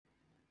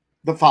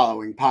The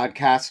following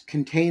podcast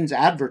contains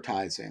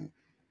advertising.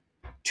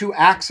 To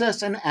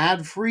access an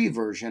ad-free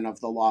version of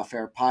the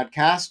Lawfare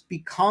podcast,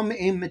 become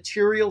a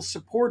material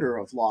supporter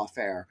of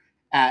Lawfare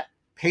at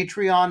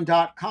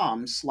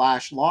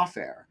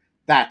patreon.com/lawfare.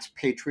 That's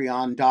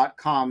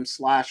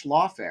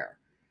patreon.com/lawfare.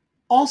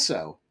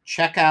 Also,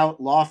 check out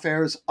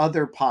Lawfare's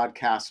other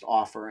podcast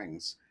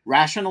offerings: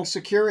 Rational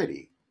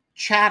Security,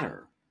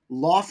 Chatter,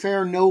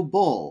 Lawfare No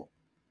Bull,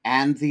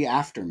 and The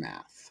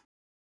Aftermath.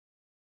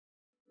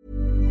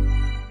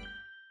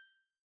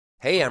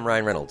 Hey, I'm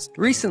Ryan Reynolds.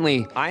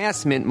 Recently, I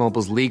asked Mint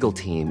Mobile's legal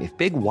team if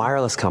big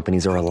wireless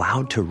companies are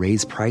allowed to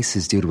raise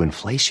prices due to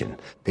inflation.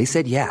 They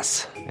said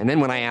yes. And then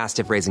when I asked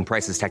if raising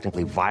prices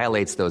technically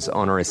violates those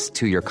onerous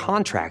two-year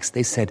contracts,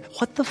 they said,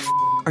 "What the f***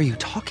 are you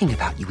talking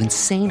about, you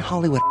insane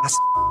Hollywood ass?"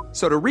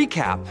 So to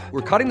recap,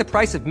 we're cutting the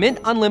price of Mint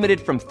Unlimited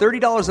from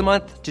 $30 a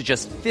month to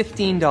just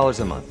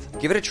 $15 a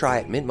month. Give it a try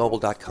at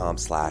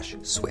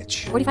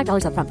mintmobile.com/switch.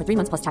 $45 up front for 3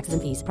 months plus taxes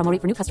and fees. Promo rate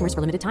for new customers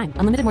for limited time.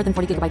 Unlimited more than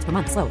 40 gigabytes per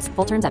month. Slows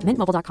full terms at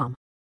mintmobile.com.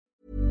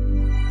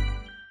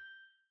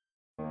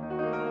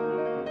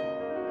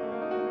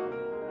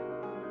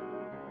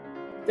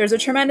 There's a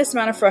tremendous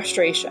amount of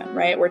frustration,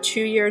 right? We're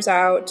 2 years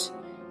out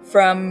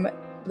from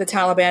the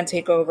Taliban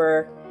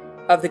takeover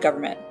of the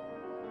government.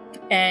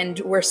 And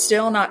we're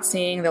still not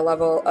seeing the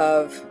level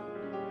of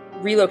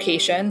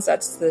relocations,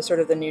 that's the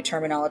sort of the new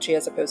terminology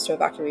as opposed to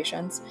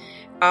evacuations,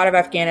 out of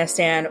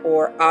Afghanistan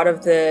or out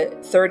of the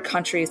third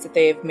countries that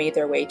they've made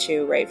their way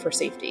to, right, for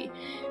safety.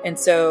 And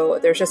so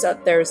there's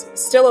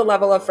still a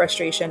level of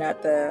frustration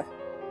at the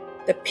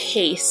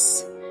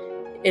pace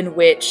in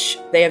which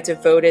they have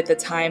devoted the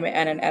time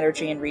and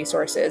energy and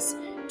resources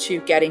to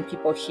getting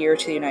people here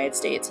to the United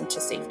States and to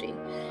safety.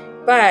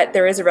 But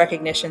there is a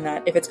recognition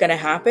that if it's going to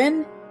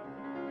happen,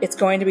 it's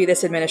going to be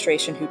this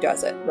administration who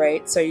does it,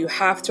 right? So you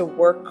have to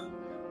work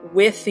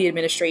with the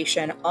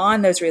administration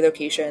on those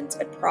relocations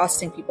and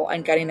processing people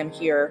and getting them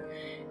here.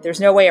 There's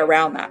no way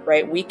around that,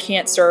 right? We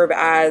can't serve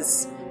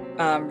as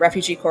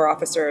refugee corps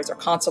officers or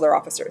consular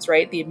officers,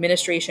 right? The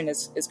administration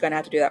is going to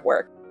have to do that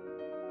work.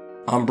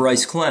 I'm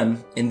Bryce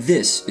Clem, and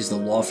this is the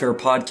Lawfare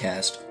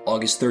Podcast,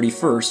 August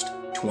 31st,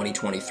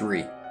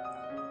 2023.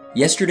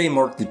 Yesterday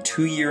marked the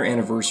 2-year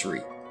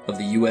anniversary of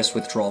the U.S.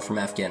 withdrawal from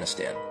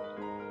Afghanistan.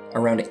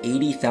 Around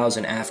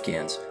 80,000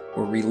 Afghans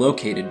were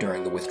relocated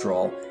during the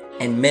withdrawal,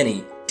 and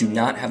many do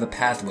not have a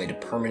pathway to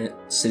permanent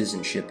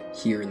citizenship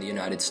here in the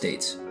United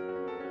States.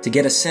 To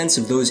get a sense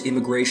of those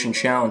immigration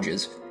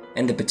challenges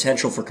and the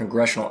potential for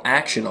congressional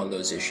action on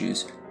those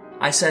issues,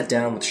 I sat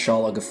down with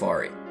Shala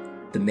Ghaffari,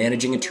 the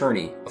managing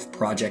attorney of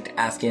Project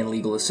Afghan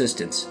Legal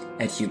Assistance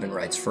at Human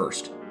Rights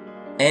First,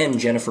 and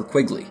Jennifer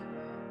Quigley,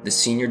 the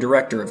senior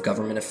director of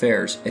government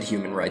affairs at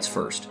Human Rights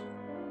First.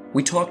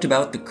 We talked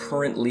about the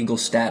current legal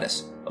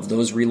status of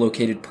those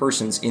relocated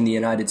persons in the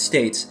United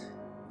States,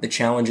 the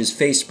challenges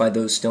faced by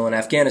those still in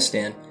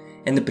Afghanistan,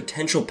 and the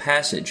potential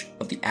passage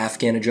of the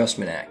Afghan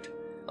Adjustment Act,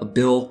 a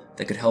bill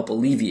that could help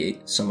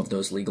alleviate some of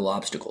those legal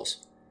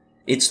obstacles.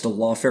 It's the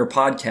Lawfare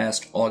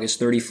Podcast, August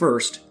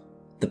 31st,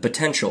 the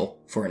potential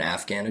for an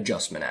Afghan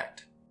Adjustment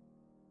Act.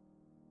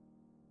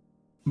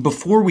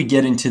 Before we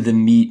get into the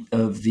meat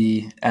of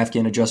the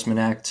Afghan Adjustment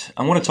Act,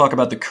 I want to talk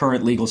about the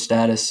current legal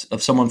status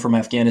of someone from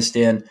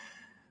Afghanistan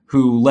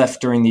who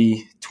left during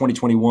the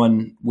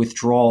 2021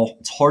 withdrawal.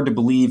 It's hard to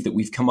believe that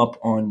we've come up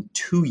on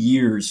 2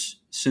 years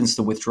since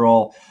the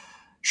withdrawal.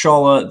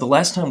 Shala, the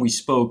last time we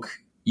spoke,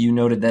 you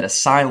noted that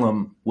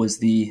asylum was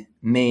the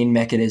main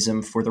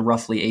mechanism for the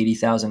roughly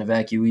 80,000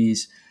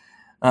 evacuees.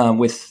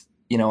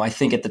 I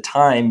think at the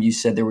time you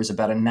said there was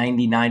about a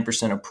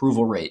 99%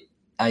 approval rate.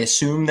 I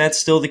assume that's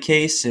still the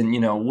case. And,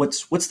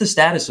 what's the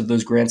status of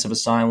those grants of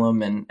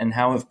asylum and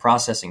how have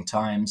processing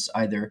times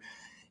either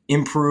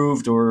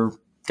improved or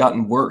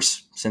gotten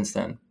worse since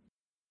then?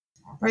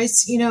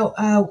 Bryce,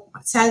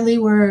 sadly,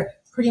 we're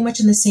pretty much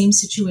in the same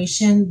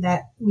situation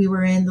that we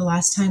were in the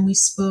last time we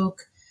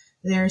spoke.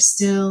 There are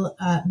still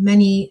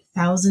many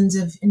thousands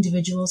of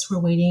individuals who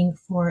are waiting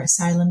for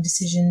asylum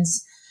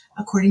decisions.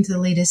 According to the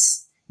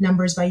latest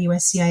numbers by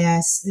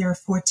USCIS, there are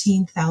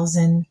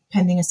 14,000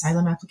 pending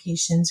asylum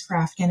applications for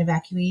Afghan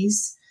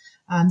evacuees.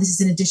 This is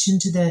in addition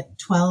to the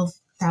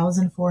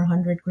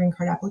 12,400 green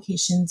card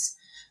applications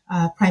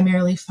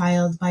primarily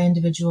filed by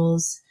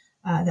individuals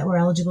that were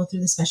eligible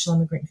through the Special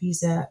Immigrant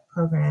Visa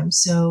Program.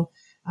 So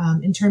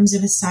in terms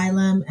of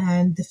asylum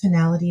and the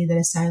finality that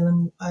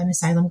an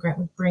asylum grant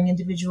would bring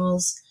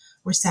individuals,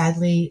 we're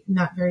sadly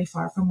not very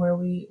far from where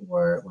we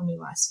were when we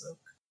last spoke.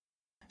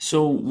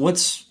 So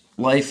what's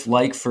life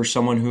like for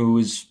someone who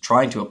is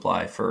trying to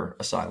apply for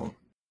asylum?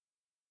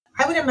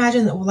 I would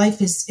imagine that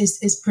life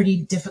is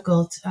pretty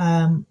difficult.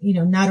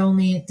 Not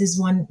only does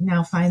one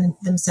now find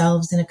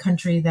themselves in a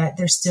country that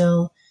they're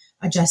still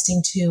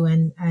adjusting to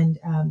and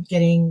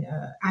getting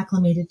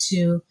acclimated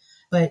to,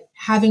 but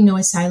having no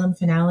asylum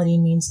finality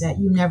means that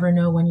you never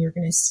know when you're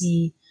going to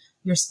see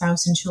your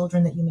spouse and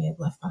children that you may have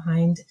left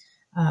behind.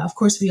 Of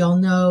course, we all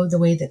know the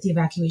way that the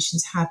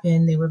evacuations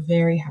happened. They were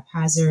very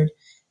haphazard.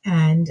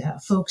 And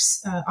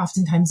folks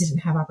oftentimes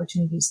didn't have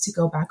opportunities to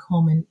go back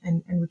home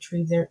and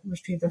retrieve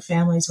their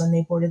families when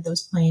they boarded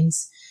those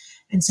planes.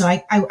 And so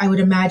I would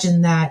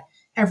imagine that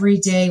every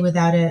day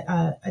without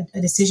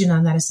a decision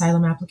on that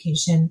asylum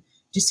application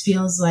just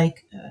feels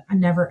like a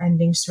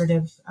never-ending sort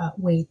of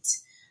wait.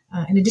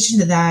 In addition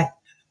to that,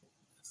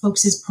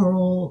 folks'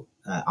 parole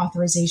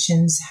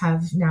authorizations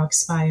have now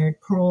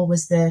expired. Parole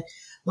was the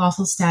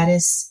lawful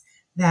status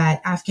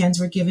that Afghans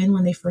were given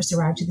when they first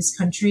arrived to this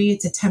country.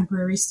 It's a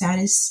temporary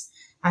status.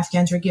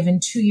 Afghans were given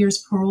 2 years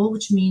parole,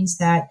 which means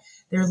that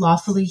they're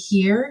lawfully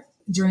here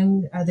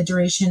during the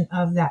duration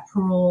of that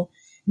parole.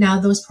 Now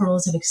those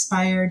paroles have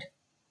expired.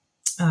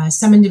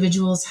 Some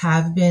individuals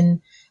have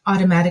been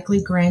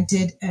automatically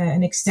granted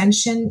an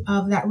extension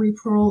of that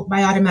reparole.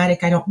 By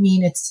automatic, I don't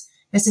mean it's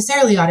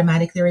necessarily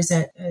automatic. There is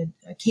a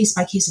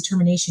case-by-case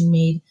determination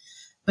made,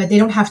 but they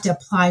don't have to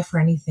apply for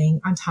anything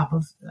on top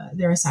of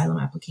their asylum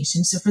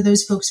application. So for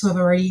those folks who have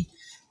already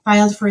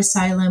filed for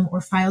asylum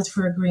or filed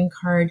for a green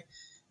card,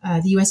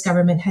 the U.S.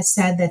 government has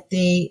said that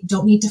they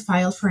don't need to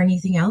file for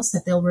anything else,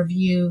 that they'll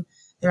review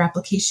their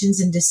applications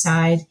and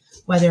decide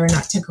whether or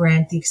not to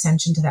grant the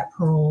extension to that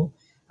parole.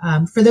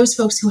 For those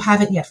folks who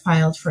haven't yet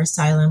filed for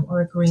asylum or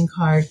a green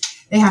card,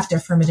 they have to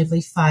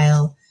affirmatively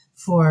file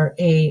for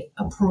a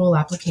parole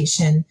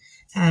application.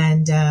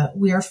 And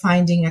we are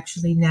finding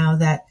actually now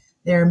that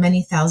there are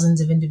many thousands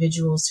of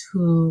individuals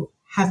who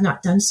have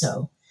not done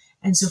so.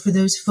 And so for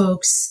those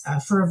folks,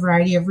 for a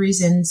variety of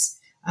reasons,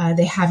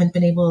 they haven't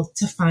been able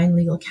to find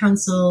legal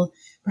counsel.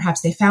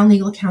 Perhaps they found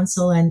legal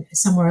counsel and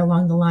somewhere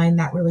along the line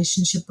that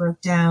relationship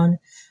broke down.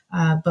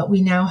 But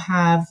we now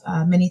have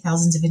many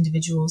thousands of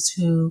individuals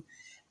who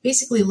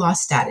basically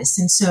lost status.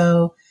 And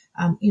so,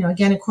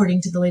 again,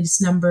 according to the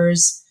latest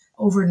numbers,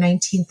 over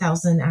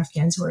 19,000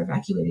 Afghans who are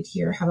evacuated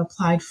here have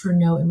applied for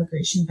no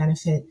immigration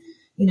benefit.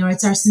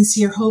 It's our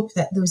sincere hope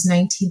that those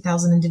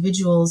 19,000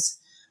 individuals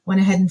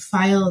went ahead and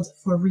filed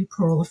for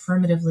reparole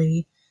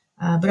affirmatively.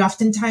 But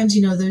oftentimes,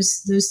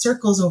 those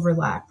circles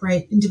overlap,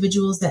 right?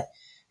 Individuals that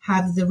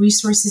have the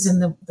resources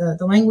and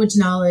the language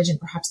knowledge and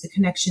perhaps the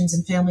connections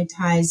and family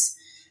ties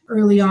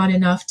early on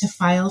enough to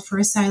file for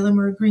asylum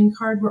or a green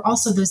card were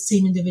also those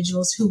same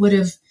individuals who would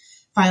have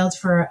filed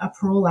for a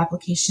parole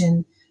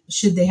application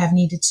should they have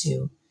needed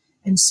to.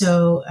 And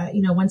so,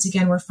 once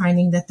again, we're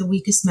finding that the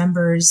weakest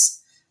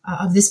members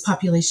of this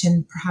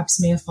population perhaps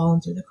may have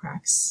fallen through the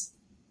cracks.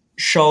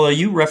 Shala,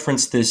 you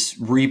referenced this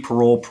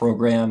re-parole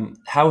program.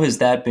 How has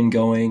that been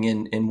going,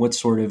 and what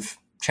sort of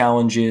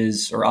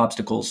challenges or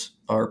obstacles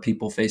are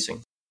people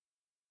facing?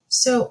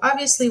 So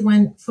obviously,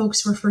 when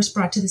folks were first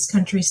brought to this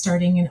country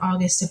starting in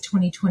August of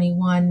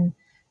 2021,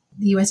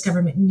 the U.S.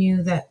 government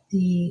knew that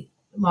the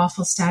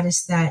lawful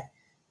status that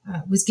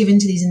was given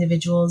to these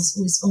individuals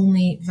was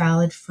only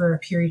valid for a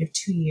period of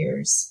 2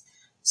 years.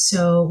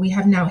 So we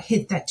have now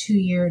hit that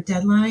 2-year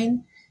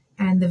deadline,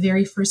 and the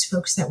very first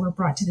folks that were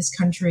brought to this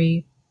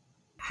country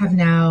have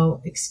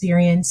now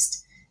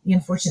experienced the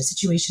unfortunate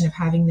situation of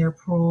having their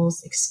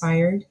paroles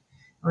expired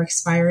or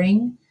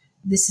expiring.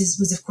 This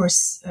was, of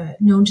course,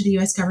 known to the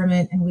U.S.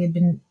 government, and we had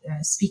been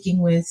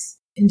speaking with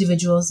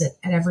individuals at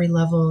every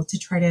level to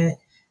try to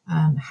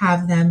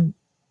have them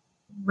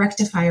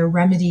rectify or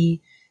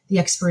remedy the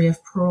expiry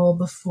of parole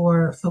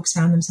before folks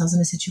found themselves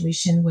in a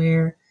situation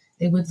where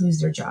they would lose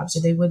their jobs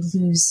or they would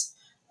lose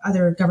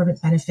other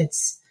government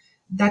benefits.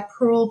 That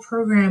parole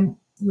program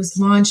was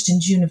launched in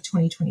June of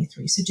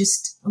 2023, so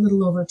just a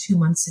little over 2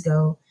 months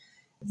ago.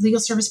 Legal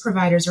service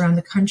providers around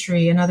the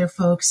country and other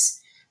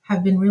folks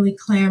have been really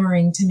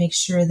clamoring to make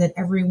sure that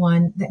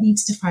everyone that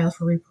needs to file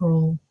for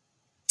reparole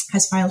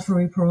has filed for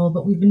reparole,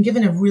 but we've been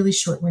given a really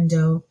short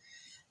window.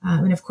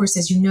 And of course,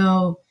 as you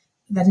know,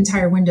 that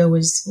entire window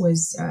was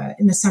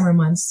in the summer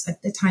months,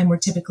 at the time where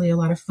typically a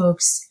lot of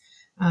folks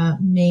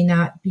may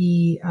not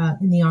be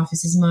in the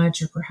office as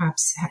much, or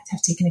perhaps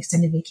have taken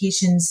extended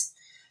vacations.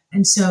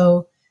 And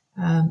so,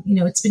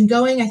 it's been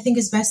going, I think,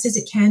 as best as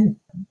it can.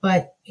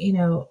 But,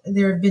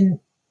 there have been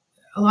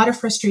a lot of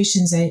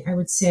frustrations, I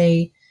would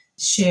say,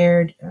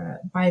 shared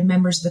by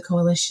members of the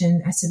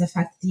coalition as to the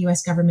fact that the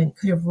U.S. government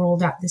could have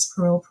rolled out this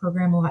parole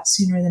program a lot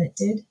sooner than it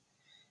did.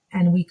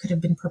 And we could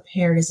have been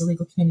prepared as a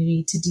legal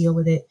community to deal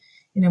with it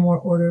in a more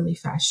orderly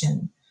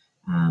fashion.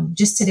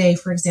 Just today,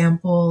 for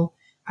example,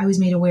 I was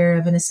made aware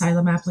of an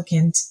asylum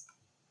applicant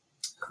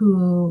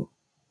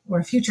or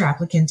a future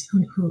applicant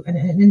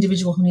an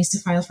individual who needs to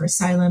file for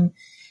asylum.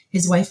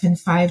 His wife and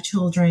 5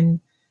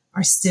 children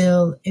are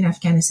still in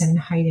Afghanistan in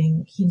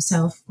hiding. He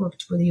himself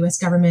worked for the U.S.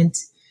 government,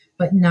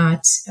 but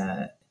not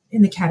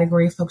in the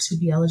category of folks who'd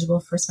be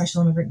eligible for a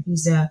special immigrant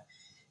visa.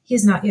 He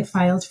has not yet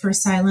filed for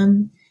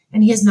asylum,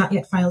 and he has not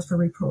yet filed for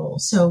reparole.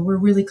 So we're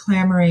really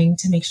clamoring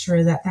to make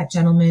sure that that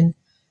gentleman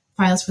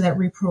files for that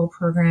reparole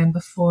program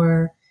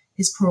before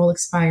his parole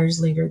expires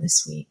later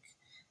this week.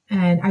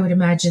 And I would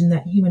imagine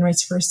that Human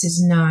Rights First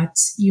is not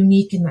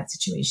unique in that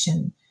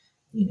situation.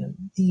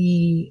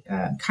 The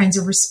kinds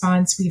of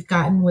response we've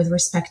gotten with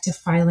respect to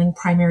filing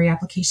primary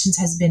applications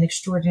has been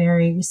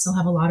extraordinary. We still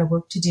have a lot of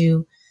work to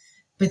do.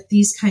 But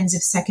these kinds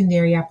of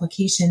secondary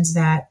applications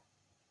that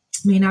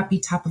may not be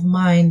top of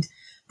mind,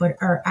 but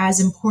are as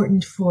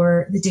important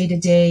for the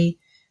day-to-day,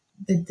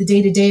 the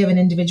day-to-day of an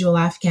individual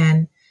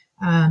Afghan,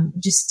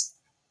 just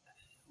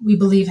we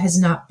believe has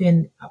not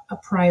been a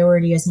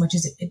priority as much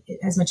as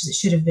it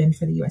should have been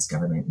for the U.S.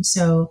 government. And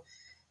so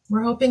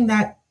we're hoping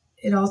that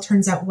it all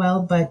turns out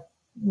well, but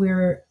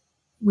we're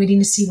waiting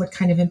to see what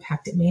kind of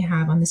impact it may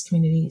have on this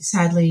community.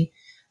 Sadly,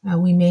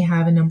 we may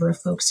have a number of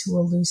folks who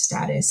will lose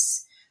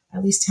status,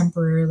 at least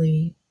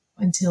temporarily,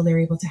 until they're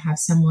able to have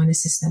someone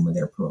assist them with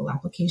their parole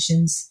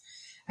applications.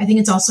 I think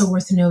it's also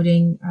worth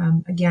noting,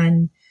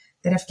 again,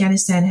 that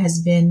Afghanistan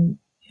has been,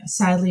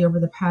 sadly, over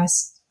the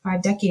past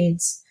 5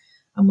 decades,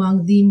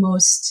 among the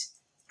most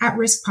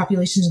at-risk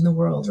populations in the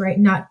world, right?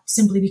 Not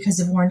simply because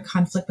of war and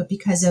conflict, but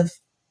because of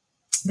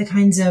the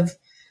kinds of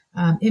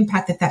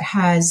impact that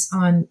has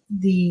on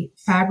the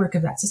fabric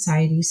of that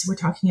society. So we're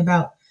talking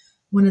about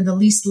one of the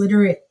least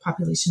literate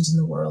populations in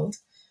the world,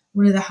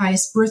 one of the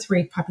highest birth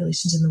rate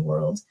populations in the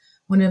world,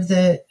 one of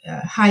the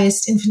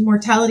highest infant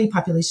mortality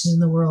populations in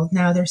the world.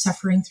 Now they're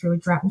suffering through a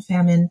drought and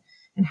famine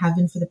and have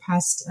been for the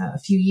past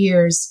few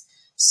years.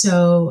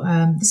 So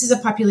this is a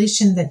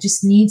population that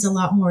just needs a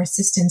lot more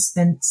assistance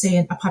than,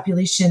 say, a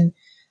population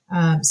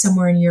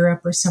somewhere in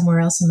Europe or somewhere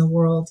else in the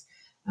world.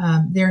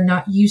 They're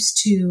not used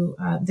to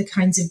the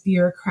kinds of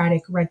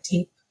bureaucratic red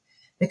tape,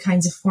 the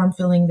kinds of form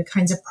filling, the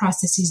kinds of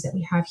processes that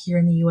we have here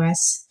in the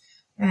U.S.,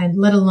 and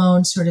let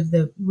alone sort of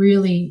the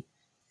really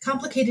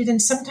complicated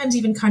and sometimes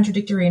even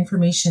contradictory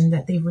information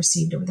that they've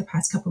received over the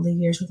past couple of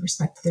years with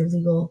respect to their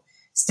legal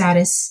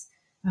status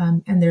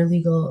and their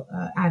legal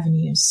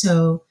avenues.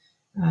 So,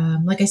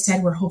 like I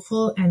said, we're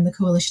hopeful, and the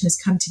coalition has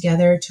come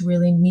together to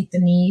really meet the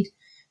need.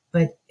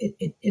 But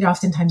it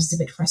oftentimes is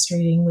a bit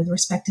frustrating with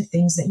respect to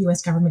things that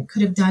U.S. government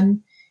could have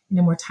done in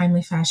a more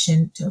timely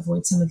fashion to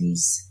avoid some of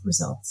these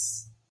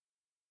results.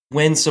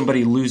 When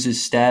somebody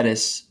loses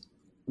status,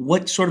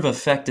 what sort of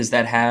effect does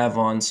that have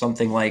on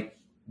something like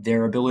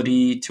their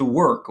ability to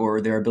work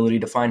or their ability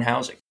to find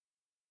housing?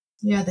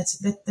 Yeah,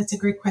 that's a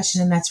great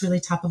question, and that's really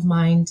top of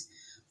mind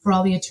for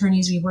all the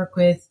attorneys we work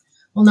with.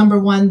 Well, number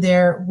one,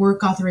 their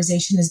work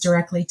authorization is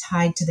directly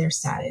tied to their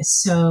status.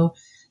 So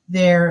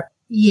their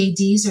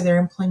EADs, or their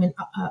employment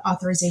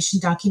authorization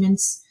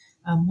documents,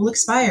 will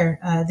expire.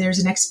 There's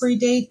an expiry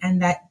date,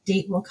 and that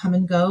date will come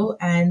and go,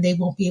 and they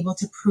won't be able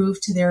to prove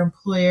to their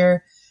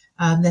employer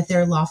that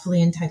they're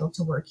lawfully entitled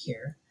to work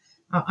here.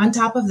 On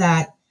top of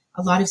that,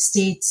 a lot of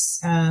states,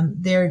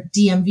 their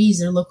DMVs,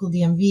 their local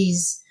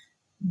DMVs,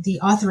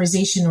 the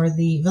authorization or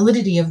the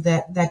validity of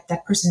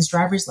that person's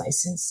driver's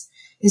license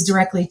is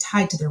directly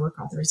tied to their work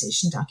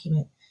authorization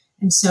document.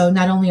 And so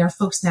not only are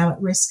folks now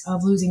at risk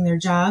of losing their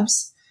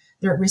jobs,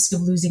 they're at risk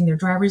of losing their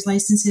driver's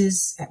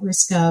licenses, at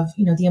risk of,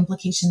 the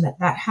implication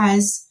that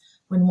has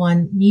when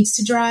one needs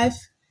to drive,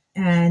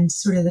 and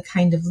sort of the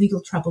kind of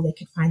legal trouble they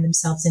could find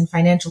themselves in,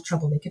 financial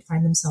trouble they could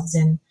find themselves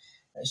in,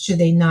 should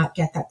they not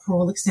get that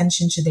parole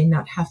extension, should they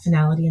not have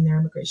finality in their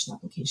immigration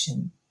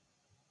application.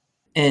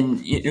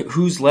 And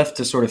who's left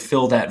to sort of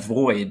fill that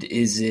void?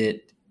 Is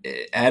it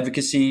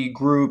advocacy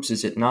groups?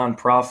 Is it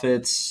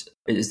nonprofits?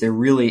 Is there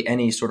really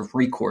any sort of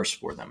recourse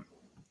for them?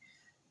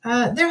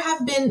 There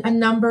have been a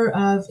number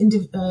of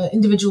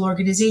individual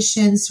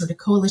organizations, sort of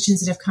coalitions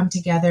that have come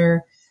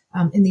together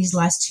in these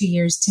last 2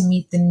 years to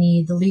meet the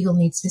need, the legal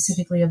need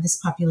specifically of this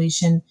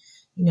population.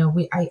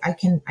 I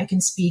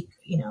can speak,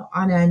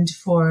 on end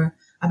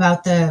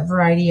about the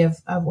variety of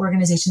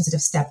organizations that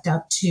have stepped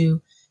up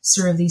to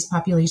serve these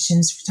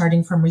populations,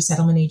 starting from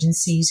resettlement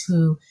agencies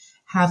who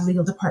have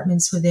legal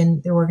departments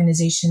within their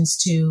organizations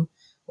to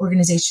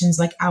organizations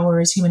like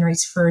ours, Human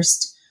Rights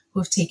First, who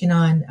have taken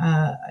on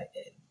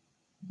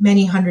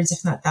many hundreds,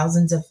 if not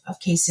thousands of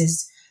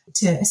cases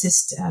to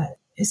assist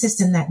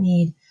in that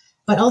need.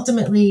 But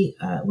ultimately,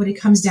 what it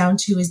comes down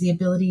to is the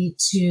ability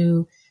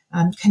to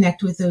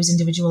connect with those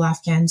individual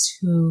Afghans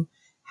who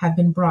have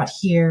been brought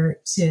here,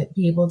 to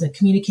be able to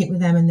communicate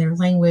with them in their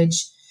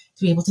language,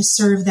 to be able to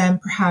serve them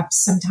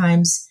perhaps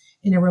sometimes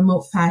in a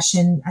remote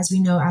fashion. As we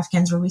know,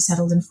 Afghans were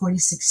resettled in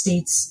 46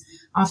 states,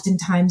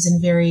 oftentimes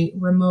in very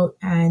remote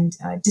and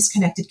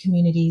disconnected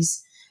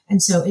communities.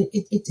 And so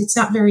it's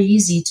not very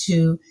easy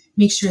to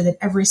make sure that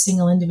every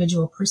single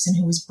individual person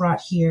who was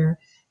brought here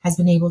has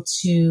been able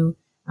to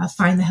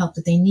find the help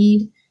that they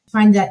need,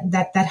 find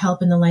that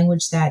help in the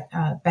language that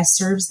best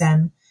serves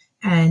them,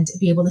 and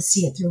be able to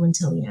see it through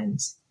until the end.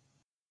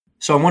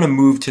 So I want to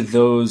move to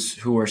those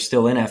who are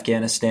still in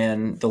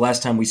Afghanistan. The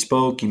last time we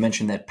spoke, you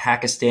mentioned that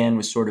Pakistan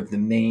was sort of the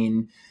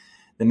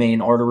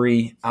main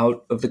artery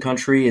out of the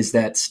country. Is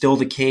that still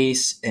the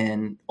case?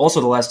 And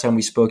also the last time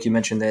we spoke, you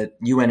mentioned that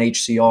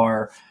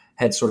UNHCR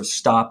had sort of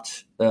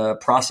stopped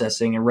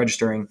processing and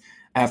registering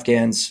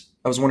Afghans.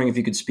 I was wondering if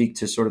you could speak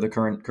to sort of the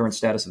current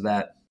status of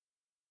that.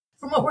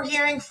 From what we're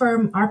hearing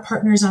from our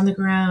partners on the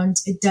ground,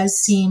 it does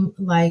seem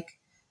like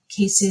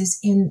cases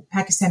in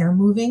Pakistan are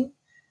moving.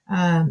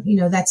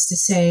 That's to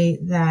say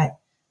that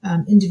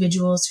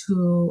individuals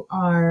who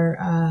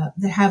are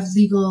that have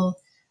legal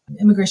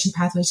immigration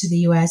pathways to the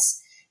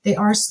U.S., they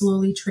are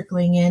slowly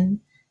trickling in.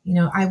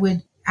 I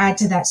would add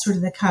to that sort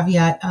of the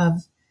caveat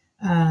of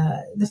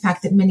the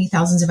fact that many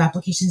thousands of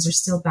applications are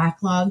still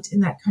backlogged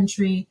in that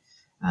country.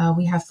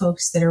 We have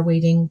folks that are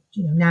waiting,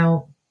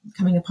 now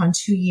coming upon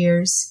 2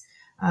 years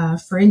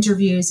for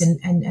interviews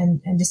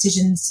and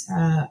decisions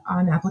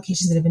on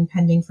applications that have been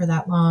pending for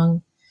that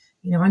long.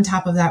 On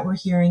top of that, we're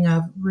hearing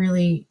of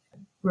really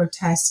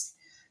grotesque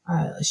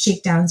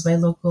shakedowns by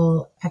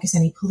local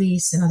Pakistani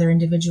police and other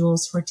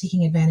individuals who are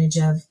taking advantage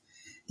of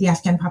the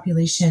Afghan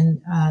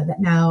population that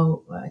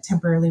now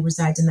temporarily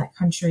resides in that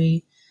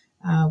country.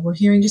 We're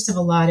hearing just of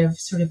a lot of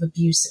sort of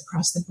abuse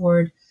across the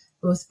board,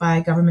 both by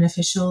government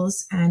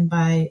officials and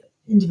by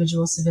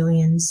individual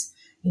civilians,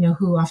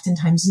 who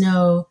oftentimes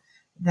know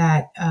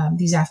that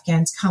these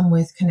Afghans come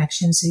with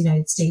connections to the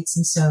United States.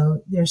 And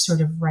so they're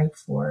sort of ripe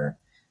for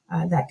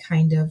that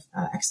kind of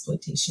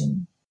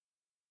exploitation.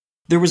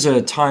 There was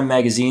a Time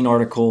magazine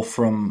article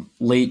from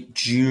late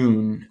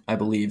June, I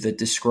believe, that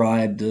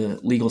described the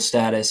legal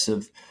status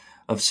of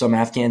some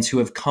Afghans who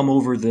have come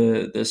over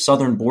the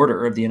southern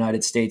border of the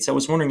United States. I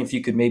was wondering if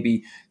you could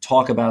maybe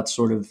talk about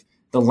sort of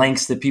the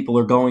lengths that people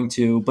are going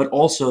to, but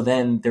also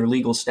then their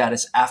legal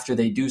status after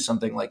they do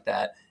something like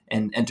that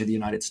and enter the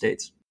United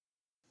States.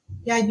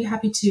 Yeah, I'd be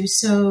happy to.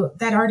 So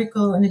that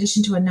article, in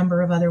addition to a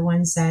number of other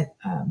ones that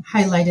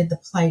highlighted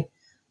the plight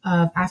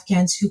of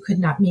Afghans who could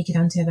not make it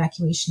onto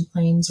evacuation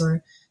planes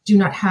or do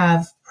not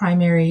have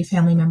primary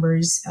family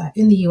members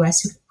in the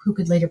U.S. who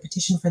could later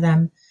petition for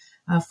them,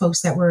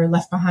 folks that were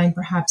left behind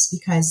perhaps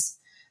because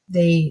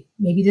they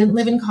maybe didn't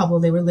live in Kabul.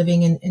 They were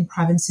living in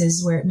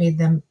provinces where it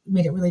made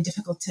it really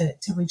difficult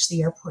to reach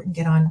the airport and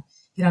get on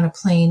a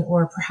plane,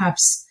 or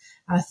perhaps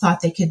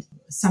thought they could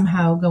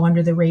somehow go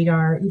under the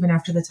radar even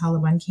after the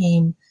Taliban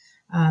came,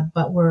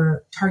 but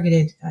were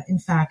targeted. In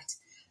fact,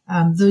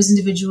 those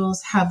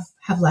individuals have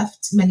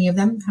left. Many of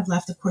them have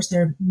left. Of course,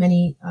 there are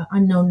many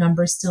unknown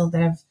numbers still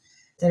that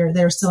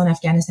are still in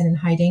Afghanistan in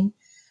hiding.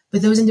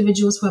 But those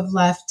individuals who have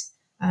left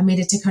made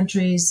it to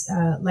countries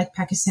like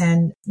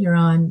Pakistan,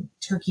 Iran,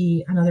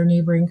 Turkey, and other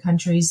neighboring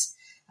countries.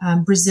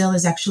 Brazil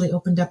has actually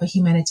opened up a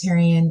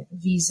humanitarian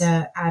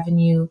visa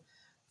avenue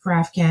for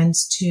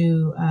Afghans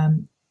to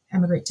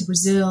emigrate to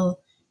Brazil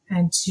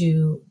and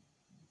to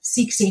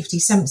seek safety,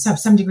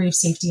 some degree of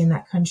safety in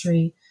that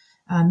country.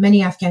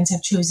 Many Afghans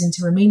have chosen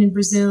to remain in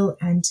Brazil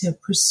and to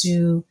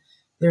pursue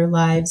their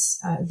lives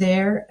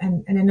there.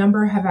 And a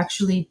number have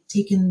actually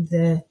taken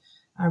the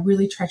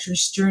really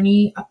treacherous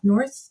journey up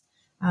north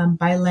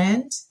by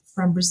land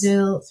from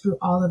Brazil through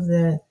all of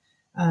the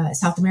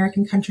South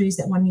American countries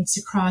that one needs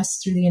to cross,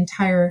 through the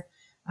entire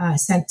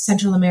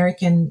Central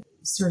American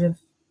sort of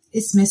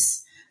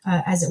isthmus,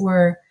 as it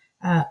were,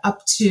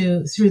 up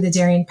to through the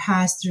Darien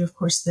Pass, through, of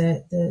course,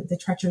 the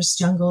treacherous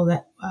jungle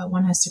that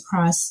one has to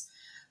cross,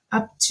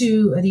 up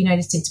to the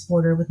United States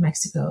border with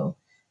Mexico.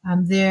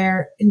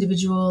 There,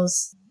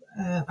 individuals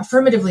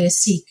affirmatively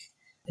seek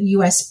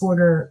U.S.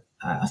 border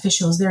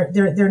officials.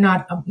 They're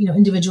not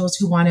individuals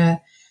who want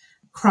to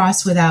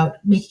cross without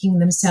making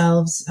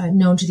themselves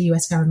known to the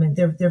U.S. government.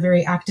 They're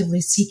very actively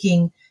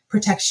seeking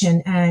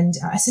protection and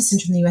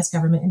assistance from the U.S.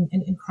 government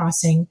in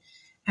crossing,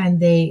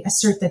 and they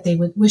assert that they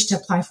would wish to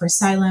apply for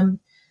asylum.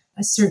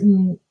 A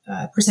certain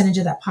percentage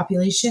of that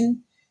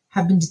population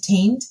have been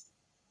detained.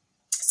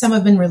 Some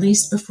have been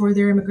released before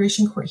their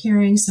immigration court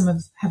hearings. Some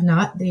have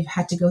not. They've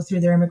had to go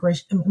through their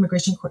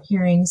immigration court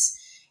hearings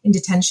in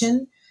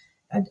detention.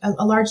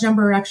 A large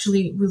number are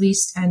actually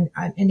released and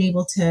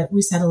able to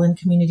resettle in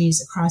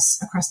communities across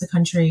the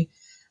country.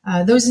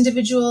 Those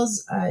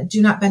individuals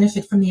do not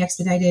benefit from the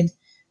expedited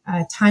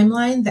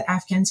timeline that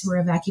Afghans who are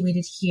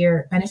evacuated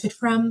here benefit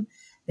from.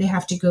 They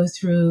have to go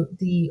through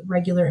the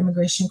regular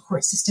immigration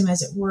court system,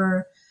 as it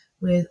were,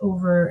 with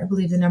over, I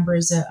believe the number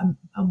is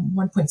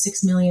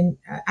 1.6 million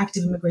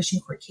active immigration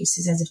court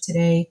cases as of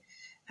today,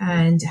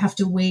 and have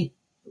to wait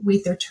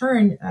their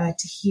turn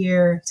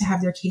to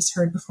have their case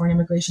heard before an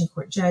immigration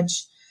court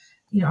judge.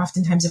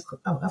 Oftentimes,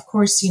 of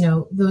course,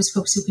 those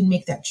folks who can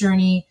make that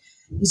journey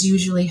is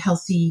usually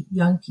healthy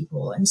young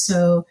people. And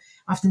so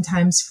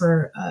oftentimes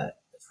for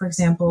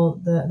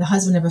example, the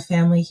husband of a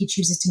family, he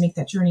chooses to make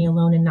that journey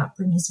alone and not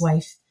bring his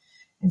wife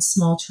and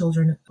small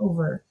children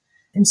over.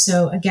 And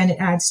so again, it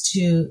adds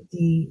to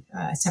the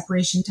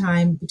separation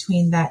time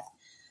between that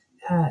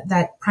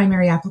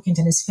primary applicant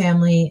and his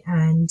family,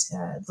 and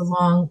the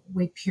long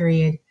wait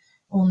period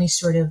only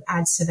sort of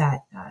adds to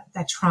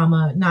that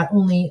trauma, not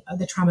only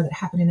the trauma that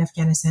happened in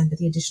Afghanistan, but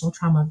the additional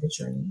trauma of the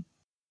journey.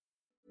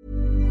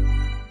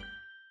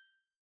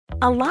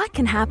 A lot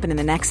can happen in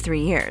the next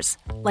 3 years.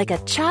 Like a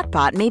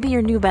chatbot may be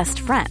your new best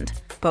friend.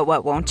 But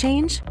what won't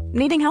change?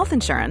 Needing health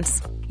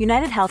insurance.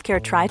 United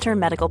Healthcare Tri-Term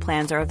Medical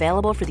Plans are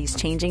available for these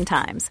changing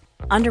times.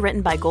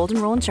 Underwritten by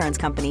Golden Rule Insurance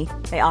Company,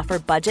 they offer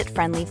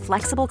budget-friendly,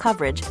 flexible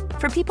coverage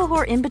for people who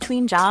are in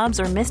between jobs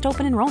or missed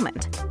open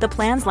enrollment. The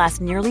plans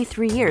last nearly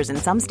 3 years in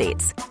some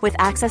states, with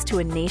access to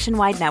a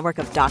nationwide network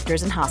of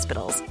doctors and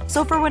hospitals.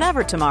 So for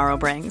whatever tomorrow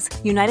brings,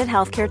 United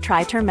Healthcare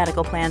Tri-Term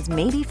Medical Plans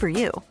may be for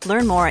you.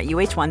 Learn more at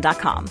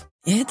uh1.com.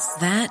 It's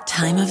that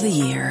time of the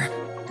year.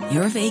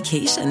 Your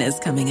vacation is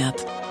coming up.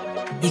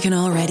 You can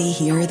already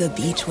hear the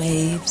beach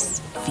waves,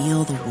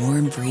 feel the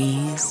warm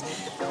breeze,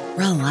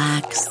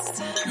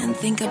 relax, and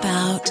think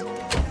about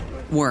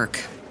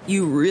work.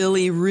 You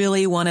really,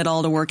 really want it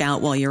all to work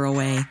out while you're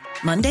away.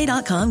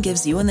 Monday.com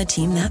gives you and the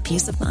team that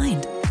peace of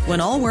mind. When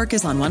all work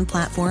is on one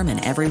platform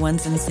and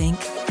everyone's in sync,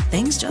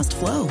 things just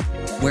flow.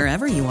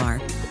 Wherever you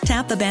are,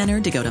 tap the banner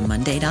to go to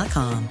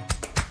Monday.com.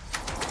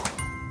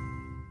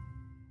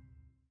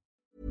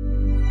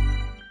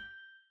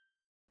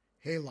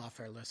 Hey,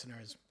 Lawfare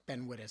listeners,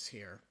 Ben Wittes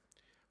here.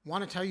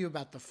 Want to tell you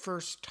about the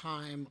first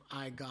time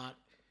I got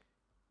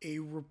a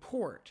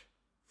report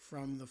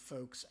from the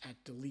folks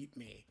at Delete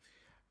Me.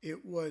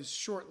 It was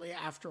shortly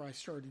after I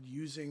started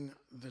using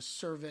the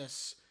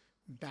service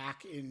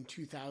back in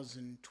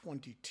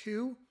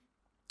 2022,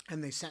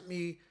 and they sent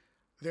me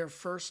their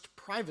first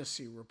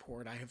privacy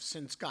report. I have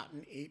since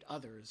gotten 8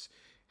 others,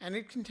 and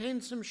it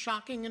contained some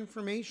shocking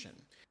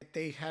information.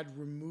 They had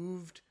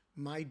removed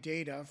my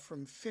data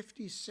from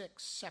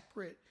 56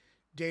 separate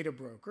data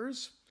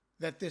brokers,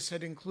 that this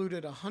had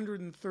included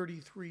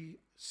 133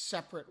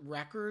 separate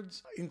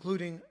records,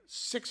 including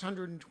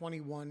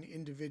 621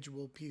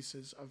 individual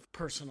pieces of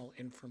personal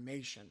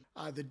information.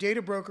 The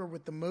data broker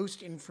with the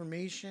most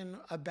information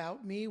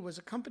about me was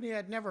a company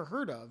I'd never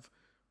heard of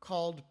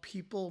called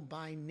People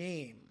by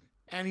Name.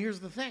 And here's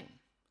the thing.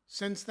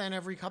 Since then,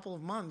 every couple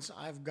of months,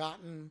 I've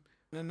gotten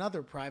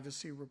another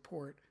privacy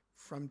report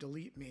from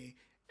Delete Me,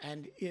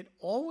 and it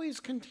always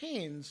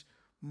contains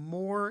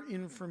more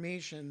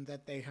information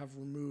that they have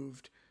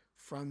removed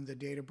from the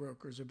data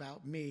brokers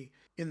about me.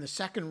 In the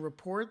second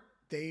report,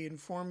 they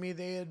informed me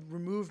they had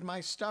removed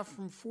my stuff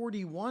from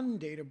 41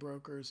 data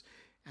brokers,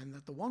 and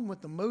that the one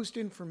with the most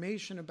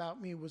information about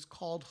me was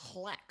called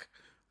HLEC.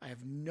 I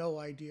have no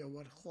idea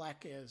what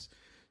HLEC is.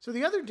 So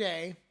the other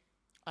day,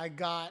 I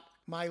got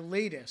my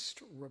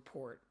latest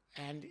report,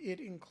 and it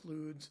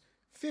includes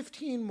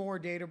 15 more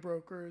data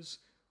brokers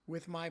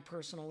with my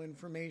personal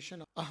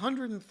information,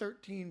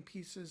 113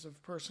 pieces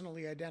of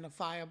personally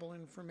identifiable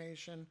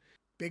information.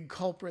 Big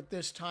culprit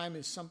this time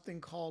is something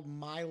called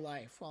My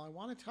Life. Well, I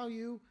want to tell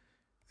you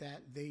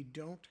that they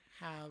don't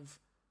have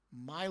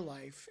My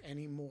Life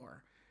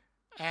anymore.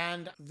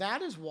 And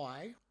that is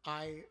why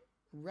I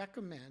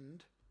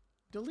recommend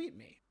Delete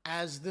Me.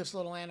 As this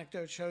little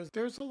anecdote shows,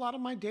 there's a lot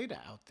of my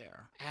data out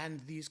there, and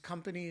these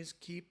companies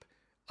keep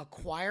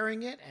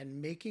acquiring it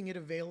and making it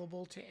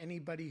available to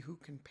anybody who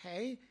can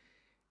pay.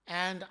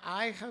 And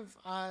I have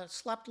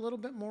slept a little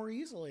bit more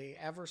easily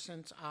ever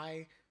since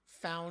I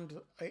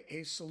found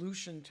a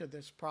solution to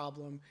this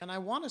problem. And I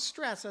want to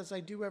stress, as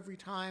I do every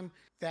time,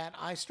 that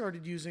I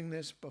started using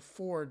this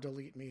before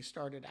Delete Me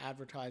started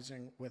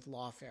advertising with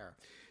Lawfare.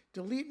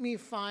 Delete Me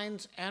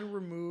finds and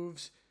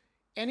removes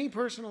any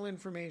personal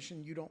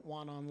information you don't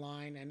want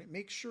online, and it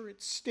makes sure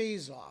it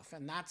stays off.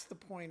 And that's the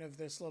point of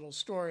this little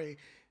story,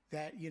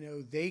 that,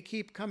 they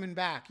keep coming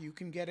back. You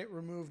can get it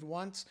removed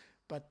once,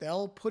 but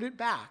they'll put it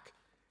back,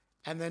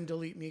 and then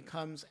Delete Me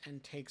comes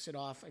and takes it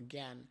off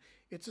again.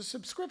 It's a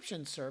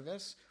subscription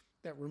service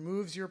that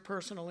removes your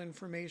personal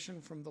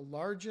information from the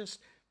largest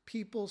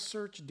people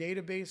search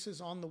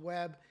databases on the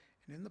web,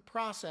 and in the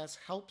process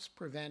helps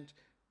prevent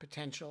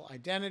potential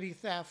identity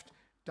theft,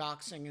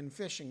 doxing, and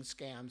phishing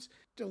scams.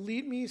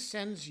 Delete Me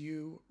sends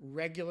you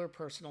regular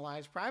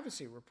personalized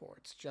privacy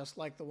reports, just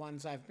like the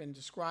ones I've been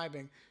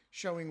describing,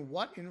 showing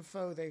what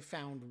info they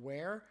found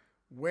where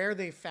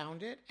they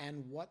found it,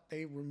 and what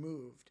they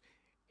removed.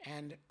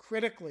 And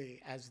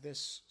critically, as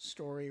this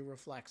story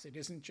reflects, it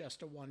isn't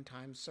just a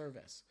one-time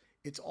service.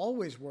 It's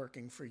always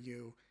working for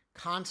you,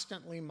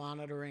 constantly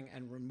monitoring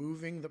and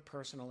removing the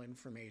personal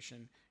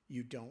information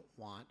you don't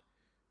want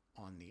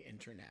on the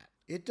internet.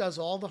 It does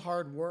all the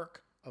hard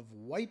work of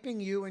wiping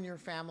you and your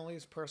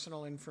family's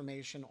personal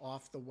information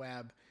off the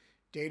web.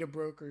 Data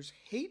brokers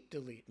hate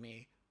Delete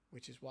Me,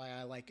 which is why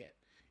I like it.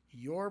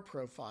 Your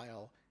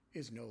profile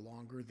is no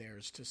longer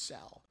theirs to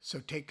sell. So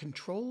take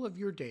control of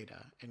your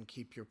data and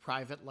keep your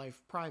private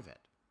life private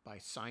by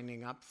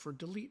signing up for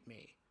Delete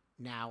Me,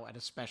 now at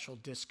a special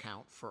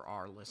discount for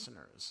our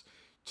listeners.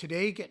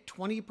 Today, get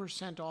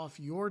 20%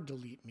 off your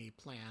Delete Me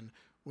plan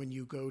when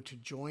you go to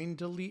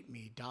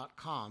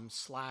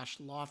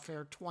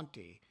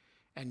joindeleteme.com/lawfare20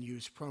 and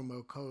use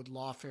promo code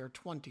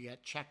lawfare20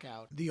 at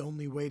checkout. The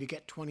only way to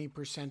get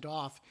 20%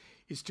 off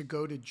is to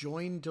go to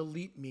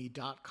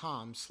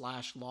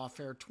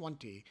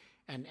joindeleteme.com/lawfare20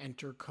 and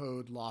enter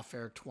code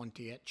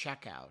lawfare20 at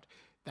checkout.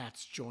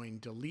 That's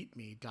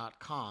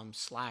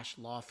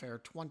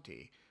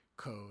joindeleteme.com/lawfare20,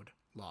 code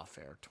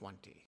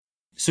lawfare20.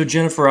 So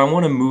Jennifer, I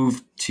want to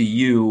move to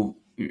you.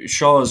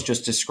 Shaw has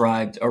just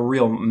described a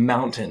real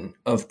mountain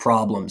of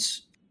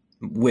problems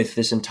with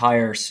this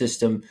entire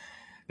system.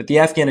 But the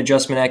Afghan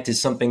Adjustment Act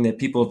is something that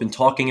people have been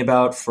talking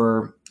about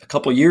for a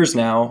couple years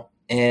now.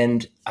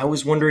 And I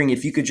was wondering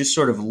if you could just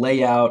sort of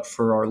lay out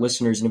for our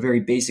listeners in a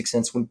very basic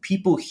sense, when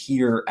people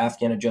hear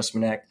Afghan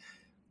Adjustment Act,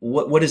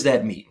 what does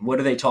that mean? What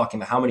are they talking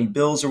about? How many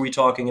bills are we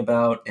talking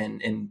about?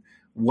 And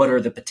what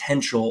are the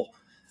potential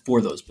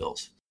for those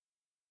bills?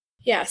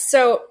 Yeah,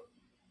 so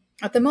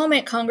at the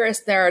moment,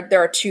 Congress, there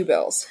are 2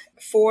 bills.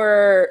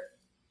 for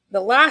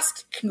the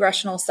last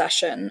congressional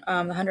session,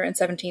 the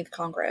 117th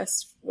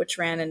Congress, which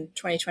ran in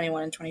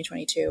 2021 and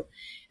 2022,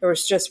 there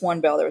was just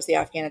one bill. There was the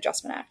Afghan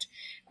Adjustment Act.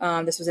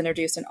 This was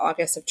introduced in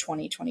August of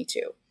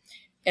 2022.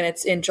 And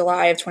it's in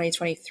July of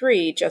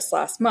 2023, just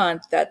last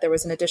month, that there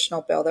was an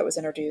additional bill that was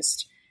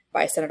introduced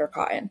by Senator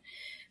Cotton.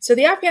 So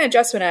the Afghan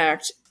Adjustment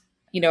Act,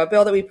 a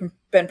bill that we've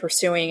been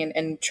pursuing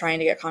and trying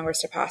to get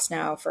Congress to pass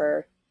now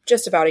for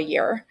just about a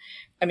year.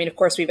 I mean, of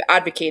course, we've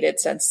advocated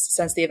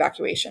since the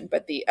evacuation,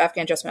 but the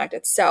Afghan Adjustment Act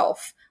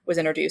itself was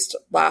introduced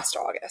last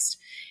August,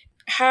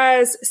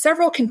 has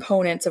several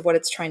components of what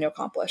it's trying to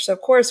accomplish. So,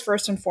 of course,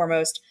 first and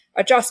foremost,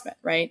 adjustment,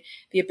 right?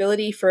 The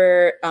ability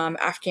for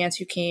Afghans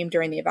who came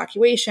during the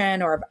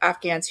evacuation or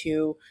Afghans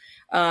who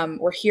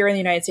were here in the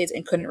United States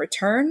and couldn't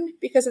return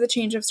because of the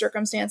change of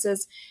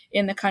circumstances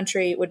in the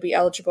country would be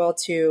eligible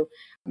to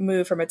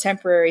move from a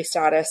temporary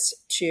status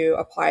to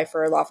apply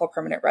for lawful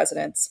permanent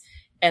residence,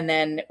 and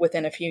then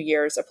within a few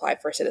years apply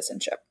for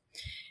citizenship.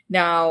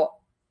 Now,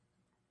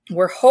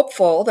 we're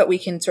hopeful that we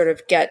can sort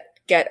of get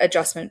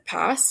adjustment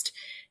passed,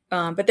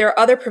 but there are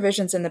other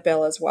provisions in the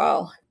bill as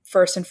well.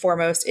 First and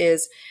foremost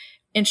is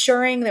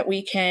ensuring that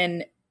we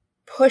can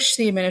push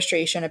the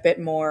administration a bit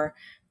more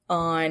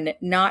on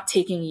not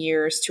taking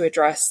years to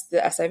address the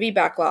SIV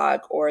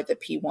backlog or the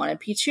P1 and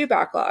P2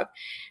 backlog.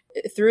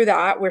 Through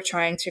that,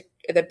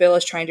 the bill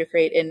is trying to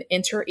create an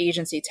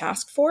interagency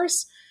task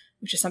force,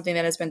 which is something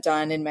that has been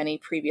done in many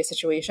previous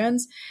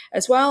situations,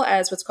 as well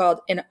as what's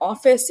called an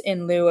office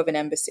in lieu of an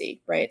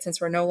embassy, right?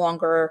 Since we're no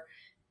longer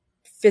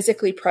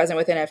physically present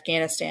within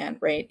Afghanistan,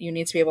 right? You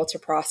need to be able to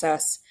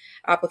process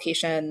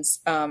applications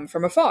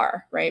from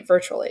afar, right?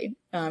 Virtually.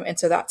 And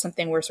so that's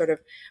something we're sort of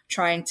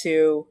trying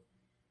to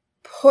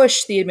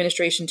push the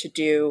administration to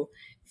do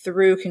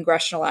through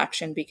congressional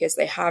action, because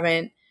they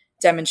haven't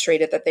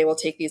demonstrated that they will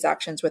take these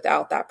actions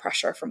without that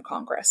pressure from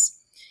Congress.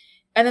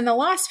 And then the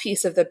last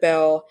piece of the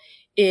bill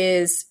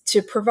is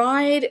to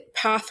provide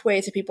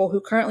pathway to people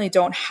who currently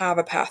don't have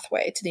a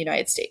pathway to the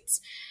United States.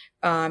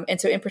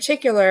 And so in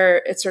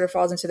particular, it sort of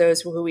falls into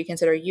those who we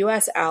consider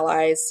U.S.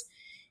 allies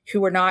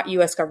who are not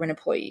U.S. government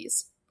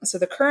employees. So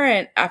the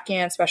current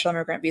Afghan Special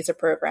Immigrant Visa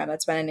Program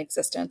that's been in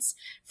existence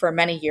for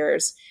many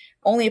years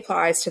only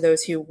applies to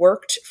those who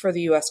worked for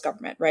the U.S.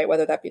 government, right?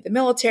 Whether that be the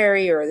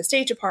military or the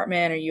State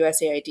Department or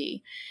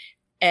USAID.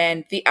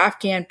 And the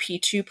Afghan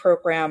P2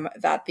 program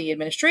that the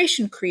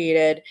administration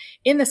created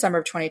in the summer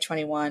of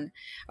 2021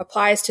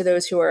 applies to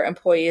those who are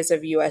employees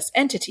of U.S.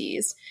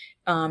 entities,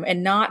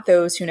 and not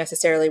those who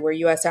necessarily were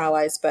U.S.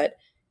 allies but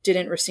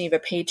didn't receive a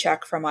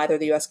paycheck from either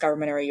the U.S.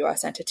 government or a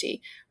U.S.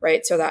 entity,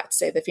 right? So that's,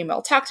 say, the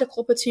female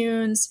tactical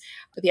platoons,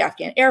 the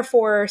Afghan Air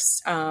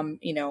Force,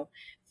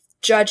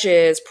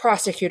 judges,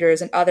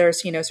 prosecutors, and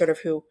others, sort of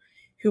who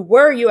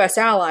were U.S.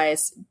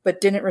 allies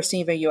but didn't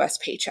receive a U.S.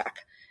 paycheck.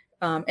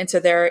 And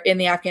so there, in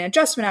the Afghan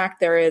Adjustment Act,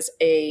 there is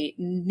a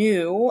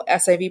new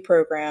SIV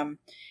program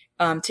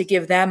to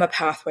give them a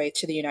pathway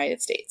to the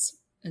United States.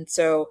 And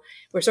so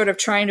we're sort of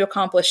trying to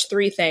accomplish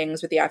three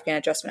things with the Afghan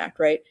Adjustment Act,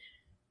 right?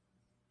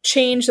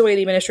 Change the way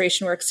the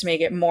administration works to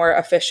make it more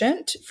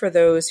efficient for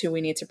those who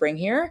we need to bring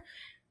here.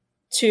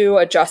 To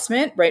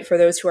adjustment, right, for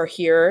those who are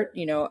here,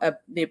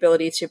 the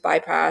ability to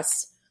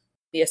bypass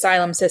the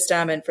asylum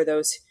system, and for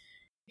those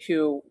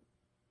who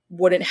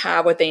wouldn't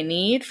have what they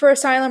need for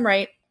asylum,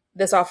 right?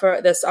 This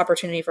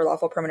opportunity for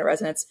lawful permanent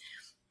residence.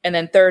 And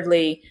then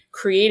thirdly,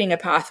 creating a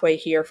pathway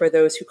here for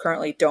those who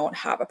currently don't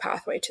have a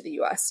pathway to the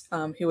U.S.,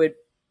 who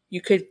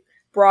you could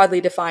broadly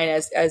define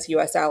as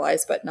U.S.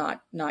 allies, but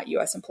not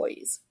U.S.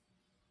 employees.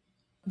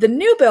 The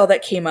new bill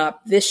that came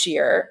up this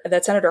year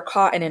that Senator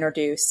Cotton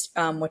introduced,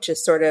 which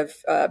is sort of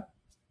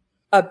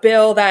a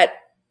bill that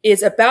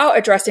is about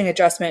addressing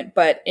adjustment,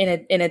 but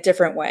in a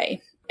different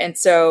way. And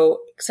so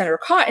Senator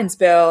Cotton's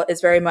bill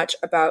is very much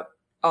about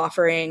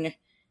offering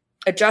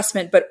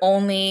adjustment, but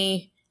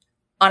only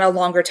on a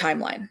longer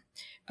timeline.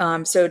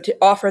 So to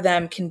offer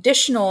them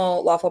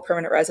conditional lawful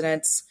permanent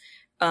residence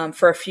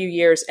for a few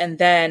years, and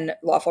then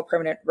lawful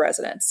permanent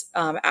residence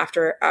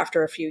after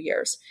a few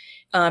years.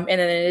 And then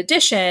in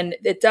addition,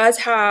 it does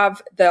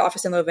have the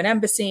Office in lieu of an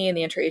embassy and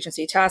the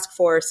Interagency Task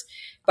Force,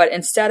 but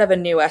instead of a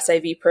new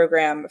SIV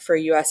program for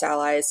U.S.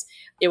 allies,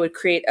 it would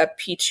create a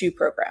P2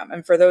 program.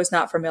 And for those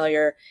not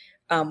familiar,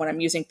 when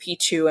I'm using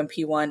P2 and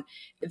P1,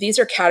 these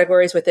are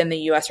categories within the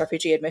U.S.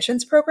 Refugee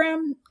Admissions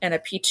Program, and a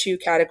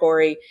P2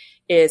 category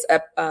is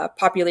a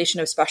population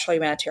of special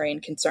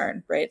humanitarian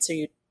concern, right? So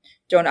you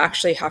don't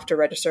actually have to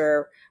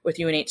register with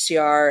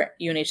UNHCR.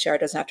 UNHCR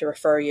doesn't have to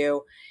refer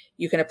you.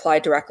 You can apply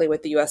directly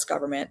with the U.S.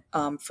 government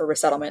for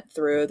resettlement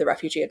through the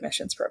Refugee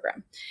Admissions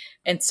Program.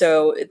 And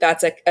so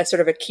that's a sort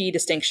of a key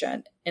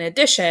distinction. In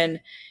addition,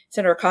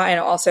 Senator Cotton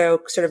also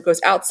sort of goes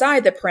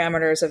outside the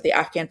parameters of the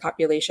Afghan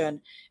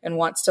population and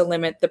wants to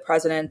limit the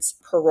president's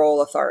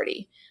parole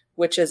authority,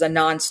 which is a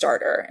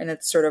non-starter. And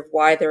it's sort of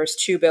why there's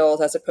two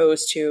bills as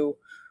opposed to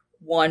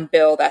one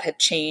bill that had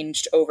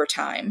changed over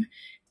time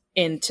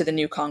into the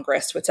new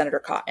Congress with Senator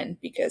Cotton,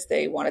 because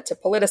they wanted to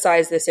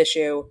politicize this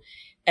issue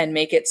and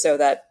make it so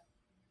that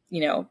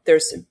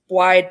there's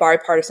wide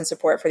bipartisan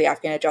support for the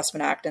Afghan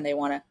Adjustment Act, and they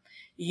want to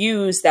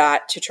use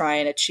that to try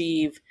and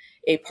achieve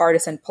a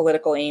partisan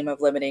political aim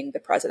of limiting the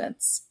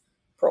president's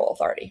parole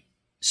authority.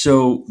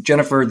 So,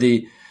 Jennifer,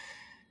 the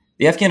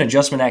Afghan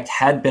Adjustment Act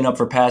had been up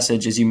for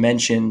passage, as you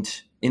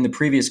mentioned, in the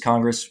previous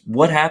Congress.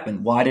 What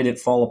happened? Why did it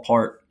fall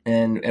apart?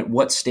 And at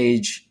what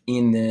stage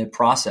in the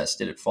process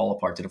did it fall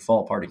apart? Did it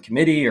fall apart in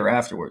committee or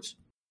afterwards?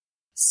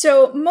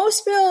 So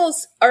most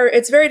bills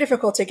it's very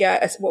difficult to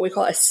get what we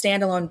call a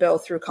standalone bill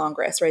through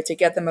Congress, right? To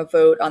get them a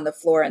vote on the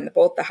floor in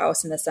both the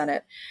House and the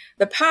Senate.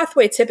 The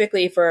pathway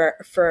typically for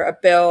a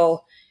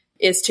bill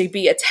is to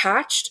be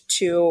attached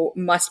to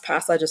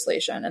must-pass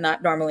legislation. And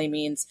that normally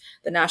means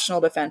the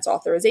National Defense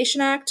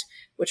Authorization Act,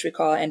 which we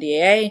call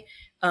NDAA,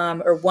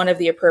 or one of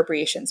the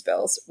appropriations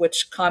bills,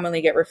 which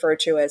commonly get referred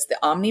to as the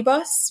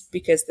omnibus,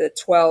 because the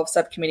 12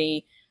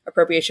 subcommittee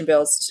appropriation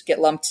bills get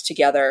lumped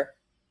together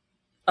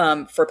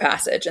for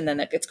passage, and then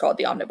it gets called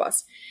the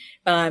omnibus.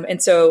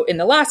 And so in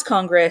the last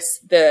Congress,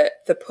 the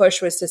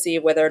push was to see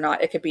whether or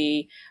not it could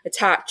be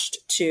attached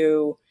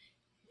to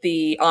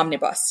the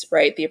omnibus,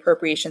 right? The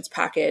appropriations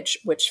package,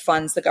 which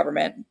funds the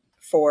government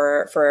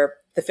for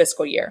the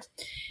fiscal year.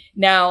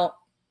 Now,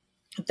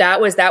 that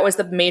was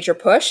the major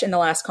push in the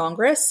last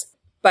Congress.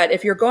 But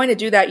if you're going to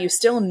do that, you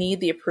still need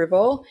the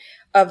approval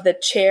of the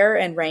chair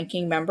and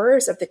ranking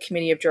members of the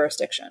Committee of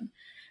Jurisdiction.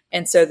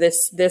 And so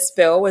this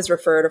bill was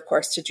referred, of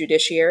course, to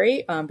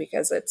Judiciary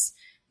because it's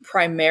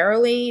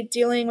primarily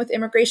dealing with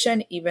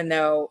immigration, even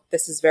though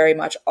this is very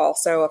much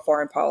also a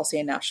foreign policy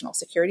and national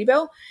security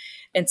bill.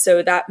 And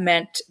so that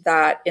meant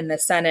that in the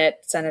Senate,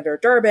 Senator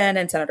Durbin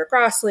and Senator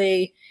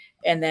Grassley,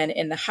 and then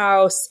in the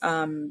House,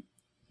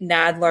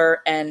 Nadler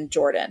and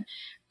Jordan.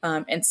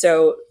 And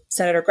so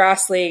Senator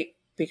Grassley,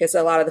 because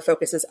a lot of the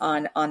focus is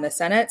on the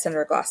Senate,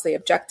 Senator Grassley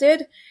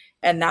objected,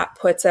 and that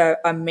puts a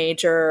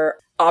major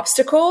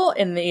obstacle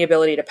in the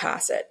ability to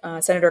pass it.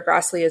 Senator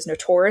Grassley is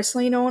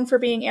notoriously known for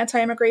being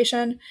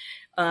anti-immigration.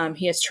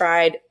 He has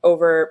tried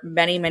over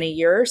many, many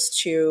years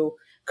to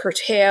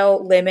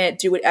curtail, limit,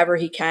 do whatever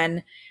he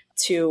can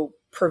to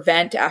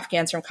prevent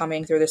Afghans from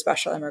coming through the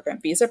special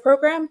immigrant visa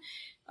program.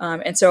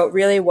 And so it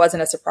really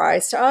wasn't a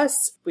surprise to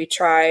us. We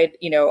tried,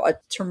 a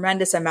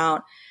tremendous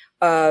amount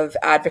of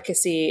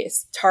advocacy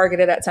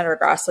targeted at Senator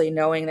Grassley,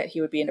 knowing that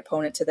he would be an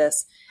opponent to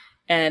this.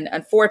 And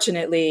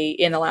unfortunately,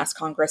 in the last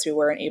Congress, we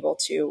weren't able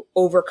to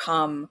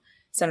overcome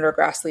Senator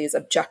Grassley's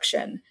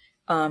objection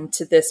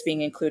to this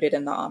being included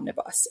in the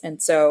omnibus.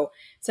 And so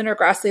Senator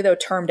Grassley, though,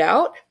 termed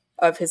out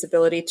of his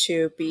ability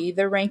to be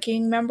the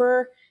ranking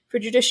member for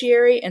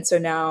Judiciary. And so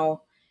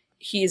now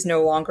he's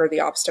no longer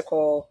the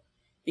obstacle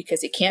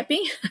because he can't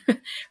be.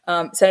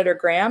 Senator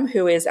Graham,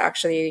 who is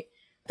actually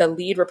the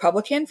lead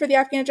Republican for the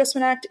Afghan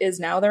Adjustment Act, is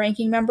now the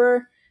ranking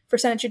member for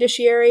Senate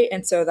Judiciary.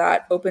 And so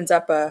that opens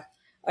up a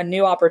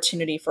new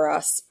opportunity for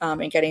us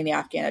in getting the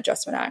Afghan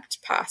Adjustment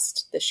Act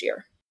passed this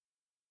year.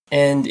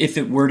 And if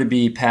it were to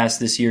be passed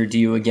this year, do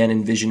you again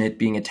envision it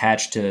being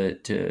attached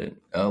to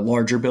a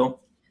larger bill?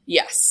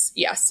 Yes.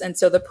 And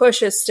so the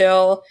push is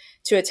still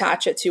to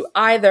attach it to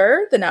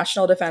either the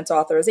National Defense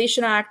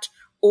Authorization Act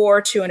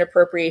or to an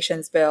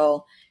appropriations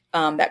bill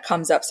that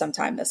comes up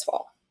sometime this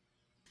fall.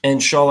 And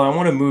Shala, I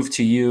want to move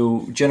to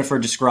you. Jennifer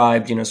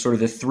described, sort of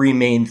the three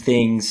main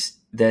things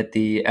that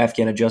the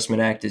Afghan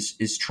Adjustment Act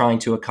is trying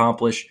to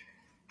accomplish.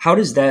 How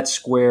does that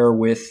square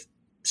with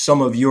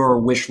some of your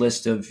wish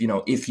list of,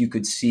 if you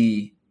could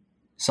see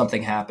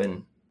something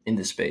happen in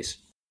this space?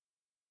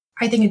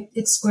 I think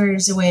it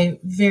squares away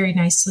very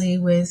nicely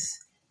with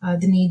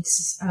the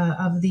needs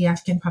of the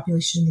Afghan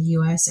population in the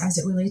U.S. as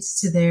it relates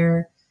to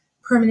their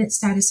permanent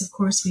status. Of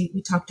course,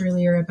 we talked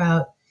earlier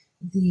about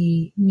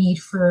the need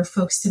for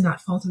folks to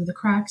not fall through the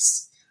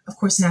cracks. Of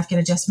course, an Afghan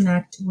Adjustment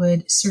Act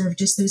would serve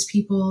just those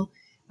people.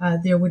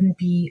 There wouldn't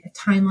be a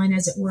timeline,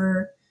 as it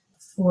were,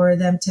 for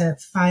them to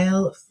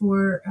file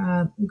for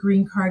a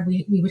green card.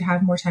 We would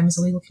have more time as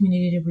a legal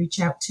community to reach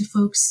out to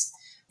folks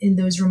in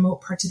those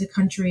remote parts of the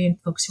country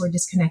and folks who are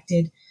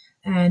disconnected.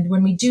 And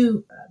when we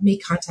do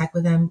make contact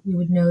with them, we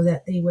would know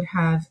that they would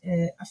have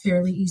a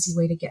fairly easy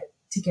way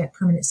to get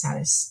permanent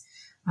status.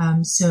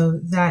 So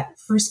that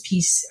first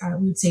piece,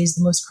 we would say, is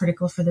the most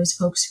critical for those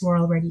folks who are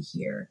already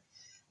here.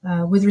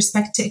 With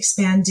respect to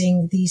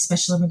expanding the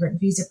special immigrant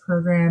visa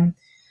program,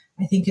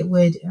 I think it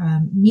would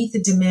meet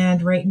the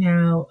demand right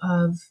now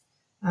of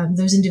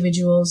those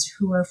individuals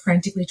who are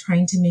frantically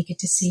trying to make it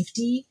to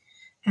safety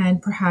and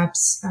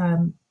perhaps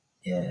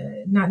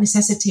not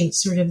necessitate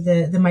sort of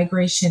the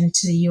migration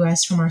to the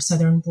U.S. from our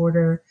southern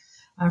border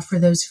for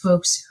those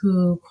folks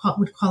who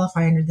would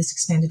qualify under this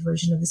expanded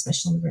version of the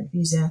special immigrant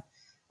visa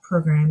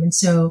program. And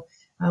so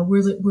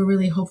we're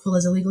really hopeful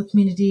as a legal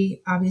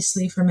community,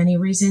 obviously, for many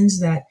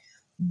reasons, that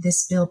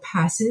this bill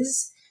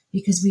passes,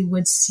 because we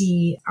would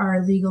see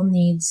our legal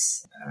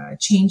needs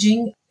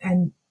changing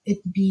and it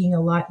being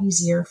a lot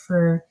easier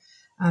for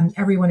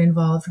everyone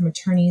involved, from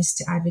attorneys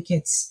to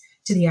advocates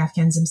to the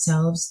Afghans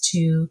themselves,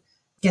 to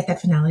get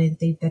that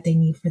finality that they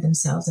need for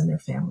themselves and their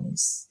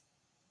families.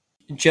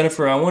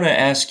 Jennifer, I want to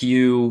ask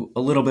you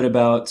a little bit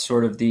about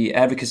sort of the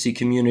advocacy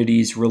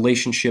community's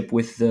relationship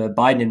with the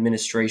Biden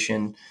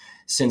administration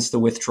since the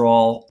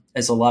withdrawal.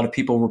 As a lot of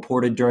people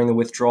reported during the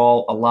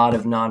withdrawal, a lot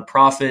of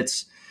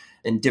nonprofits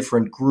and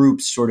different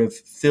groups sort of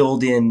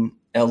filled in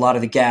a lot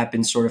of the gap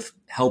in sort of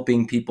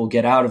helping people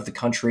get out of the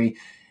country.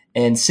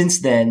 And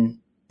since then,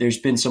 there's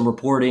been some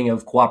reporting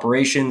of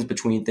cooperations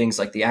between things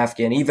like the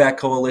Afghan evac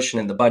coalition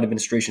and the Biden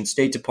administration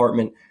State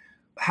Department.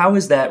 How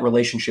has that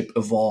relationship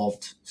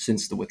evolved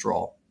since the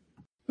withdrawal?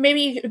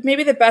 Maybe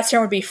the best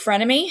term would be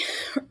frenemy,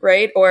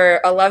 right?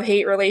 Or a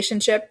love-hate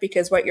relationship,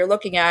 because what you're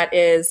looking at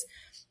is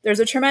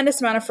there's a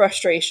tremendous amount of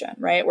frustration,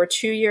 right? We're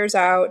 2 years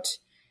out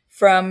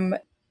from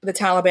the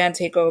Taliban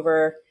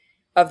takeover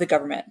of the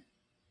government,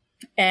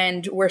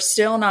 and we're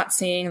still not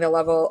seeing the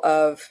level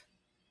of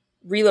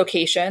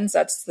relocations,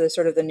 that's the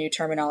sort of the new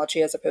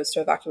terminology as opposed to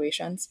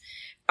evacuations,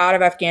 out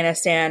of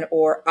Afghanistan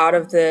or out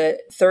of the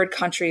third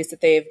countries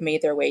that they've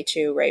made their way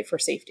to, right, for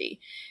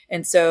safety.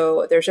 And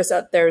so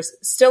there's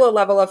still a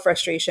level of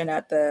frustration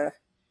at the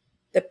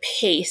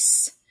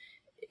pace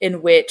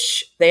in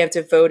which they have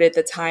devoted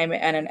the time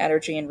and an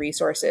energy and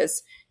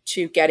resources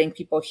to getting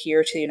people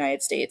here to the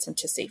United States and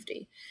to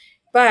safety.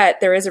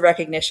 But there is a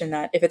recognition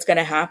that if it's going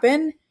to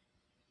happen,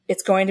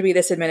 it's going to be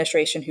this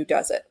administration who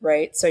does it,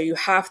 right? So you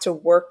have to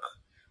work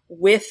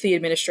with the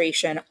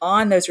administration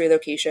on those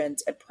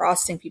relocations and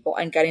processing people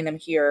and getting them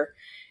here.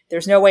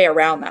 There's no way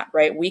around that,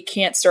 right? We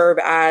can't serve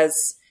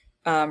as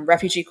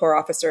refugee corps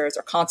officers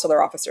or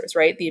consular officers,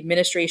 right? The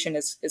administration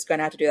is going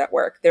to have to do that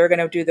work. They're going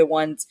to do the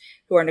ones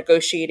who are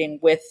negotiating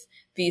with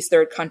these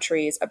third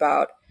countries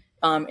about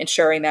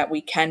ensuring that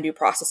we can do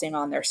processing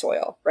on their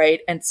soil,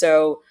 right? And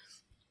so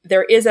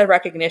there is a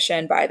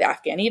recognition by the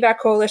Afghan evac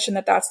coalition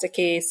that that's the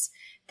case.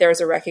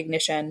 There's a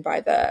recognition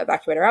by the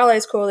Evacuator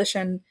Allies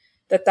Coalition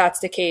that that's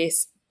the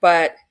case,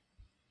 but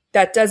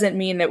that doesn't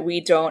mean that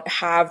we don't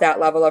have that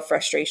level of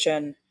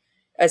frustration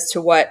as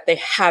to what they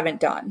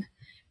haven't done.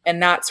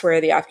 And that's where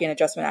the Afghan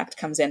Adjustment Act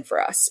comes in for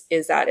us,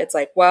 is that it's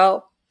like,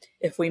 well,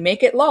 if we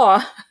make it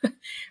law,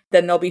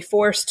 then they'll be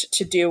forced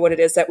to do what it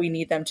is that we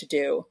need them to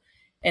do.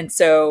 And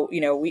so,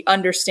 we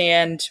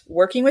understand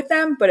working with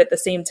them, but at the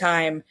same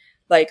time,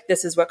 like,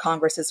 this is what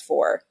Congress is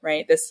for,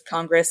 right? This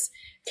Congress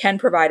can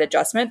provide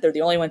adjustment. They're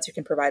the only ones who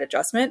can provide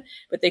adjustment,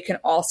 but they can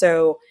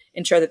also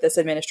ensure that this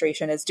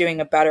administration is doing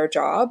a better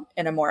job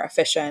and a more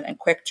efficient and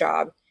quick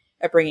job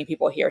at bringing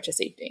people here to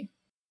safety.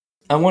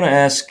 I want to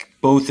ask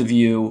both of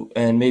you,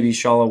 and maybe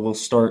Shala, we'll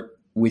start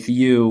with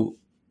you.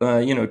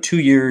 2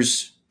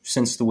 years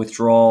since the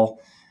withdrawal,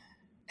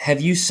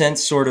 have you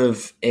sensed sort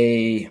of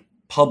a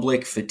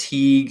public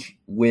fatigue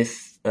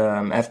with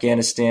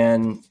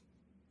Afghanistan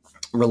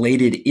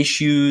related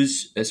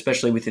issues,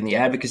 especially within the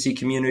advocacy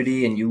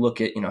community, and you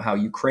look at how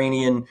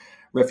Ukrainian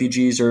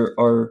refugees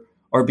are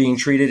being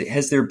treated?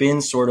 Has there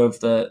been sort of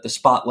the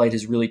spotlight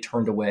has really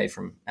turned away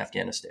from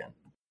Afghanistan?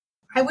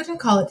 I wouldn't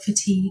call it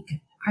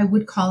fatigue. I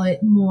would call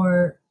it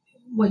more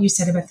what you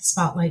said about the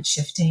spotlight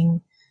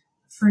shifting.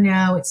 For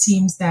now, it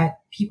seems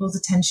that people's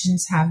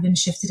attentions have been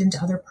shifted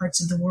into other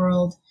parts of the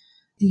world.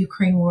 The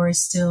Ukraine war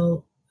is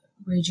still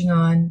raging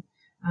on.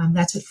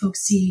 That's what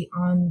folks see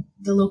on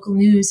the local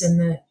news and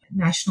the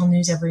national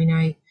news every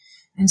night.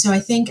 And so I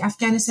think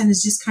Afghanistan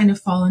has just kind of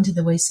fallen to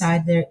the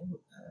wayside. The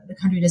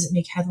country doesn't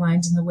make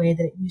headlines in the way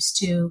that it used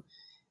to.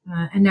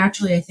 And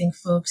naturally, I think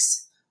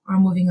folks are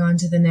moving on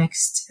to the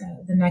next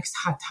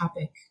hot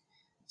topic.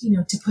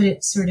 To put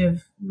it sort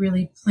of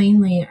really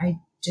plainly, I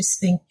just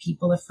think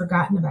people have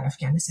forgotten about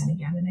Afghanistan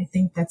again. And I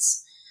think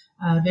that's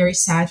very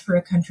sad for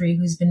a country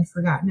who's been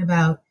forgotten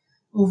about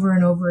over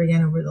and over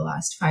again over the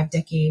last 5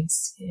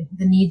 decades.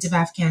 The needs of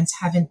Afghans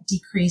haven't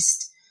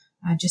decreased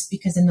just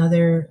because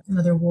another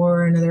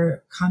war or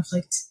another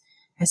conflict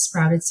has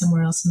sprouted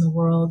somewhere else in the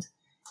world.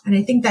 And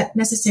I think that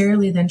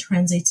necessarily then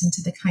translates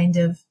into the kind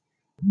of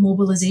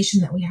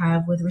mobilization that we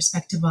have with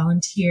respect to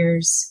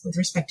volunteers, with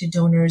respect to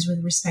donors,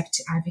 with respect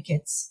to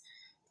advocates.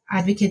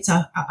 Advocates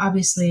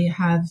obviously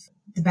have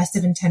the best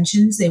of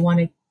intentions. They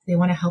want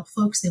to help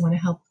folks. They want to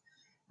help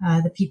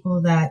the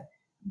people that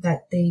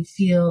they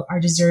feel are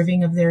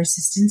deserving of their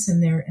assistance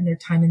and their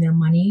time and their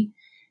money.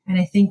 And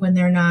I think when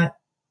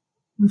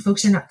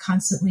folks are not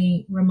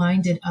constantly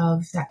reminded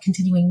of that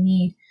continuing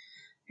need,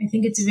 I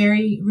think it's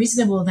very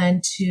reasonable then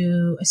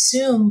to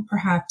assume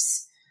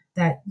perhaps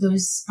that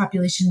those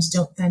populations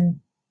don't then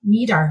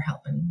need our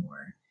help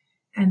anymore.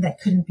 And that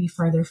couldn't be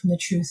farther from the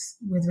truth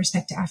with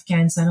respect to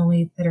Afghans, not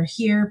only that are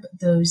here, but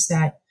those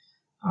that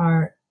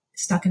are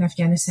stuck in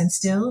Afghanistan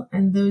still,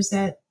 and those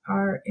that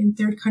are in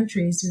third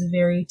countries with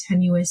very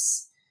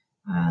tenuous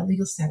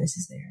legal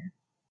statuses there.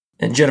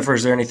 And Jennifer,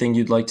 is there anything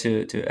you'd like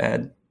to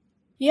add?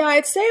 Yeah,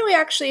 I'd say we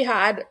actually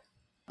had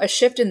a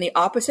shift in the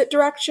opposite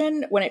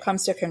direction when it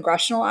comes to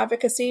congressional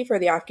advocacy for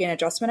the Afghan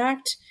Adjustment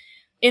Act.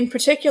 In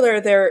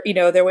particular, there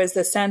was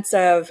the sense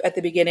of, at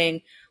the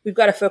beginning, we've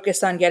got to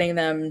focus on getting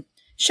them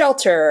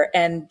shelter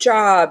and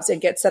jobs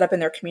and get set up in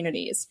their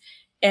communities.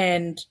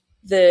 And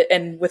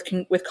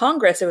with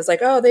Congress, it was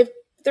like, oh,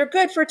 they're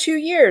good for 2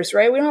 years,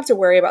 right? We don't have to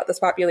worry about this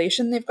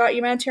population. They've got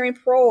humanitarian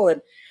parole,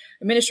 and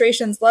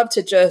administrations love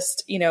to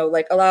just,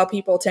 like allow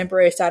people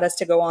temporary status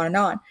to go on and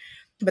on.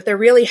 But there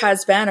really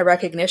has been a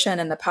recognition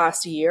in the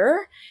past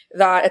year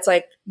that it's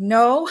like,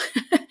 no,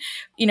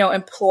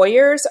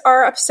 employers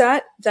are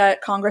upset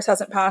that Congress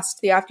hasn't passed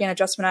the Afghan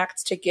Adjustment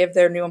Act to give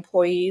their new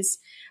employees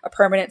a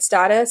permanent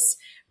status,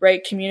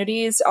 right?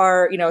 Communities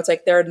are, it's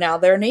like they're now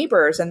their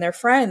neighbors and their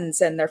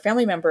friends and their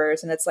family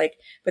members. And it's like,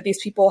 but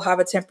these people have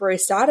a temporary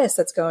status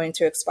that's going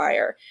to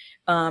expire.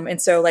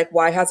 And so like,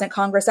 why hasn't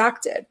Congress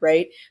acted,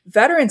 right?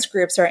 Veterans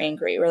groups are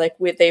angry. We're like,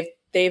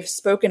 they've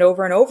spoken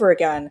over and over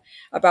again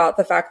about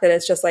the fact that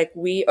it's just like,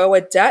 we owe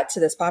a debt to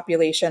this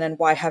population, and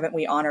why haven't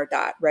we honored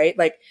that, right?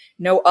 Like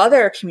no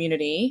other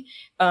community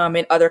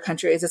in other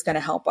countries is going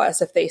to help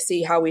us if they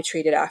see how we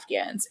treated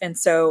Afghans. And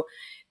so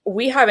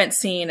we haven't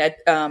seen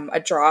a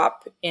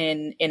drop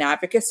in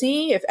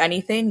advocacy. If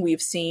anything,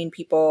 we've seen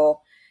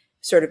people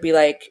sort of be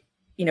like,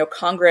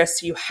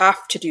 Congress, you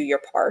have to do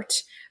your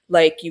part.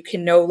 Like you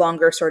can no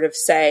longer sort of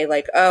say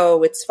like,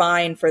 oh, it's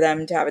fine for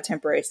them to have a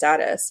temporary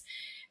status.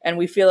 And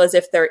we feel as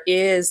if there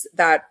is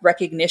that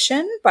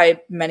recognition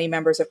by many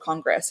members of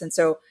Congress. And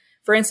so,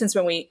 for instance,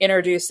 when we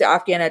introduced the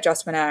Afghan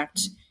Adjustment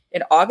Act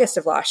in August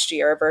of last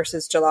year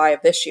versus July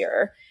of this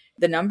year,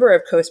 the number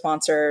of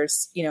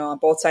co-sponsors, on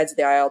both sides of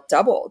the aisle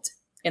doubled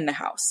in the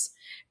House.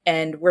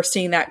 And we're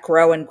seeing that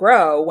grow and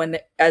grow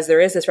as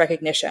there is this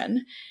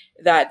recognition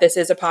that this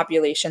is a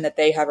population that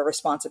they have a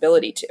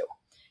responsibility to.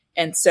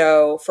 And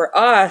so for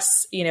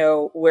us,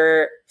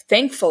 we're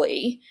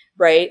thankfully,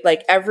 right,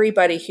 like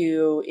everybody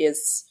who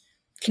is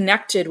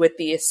connected with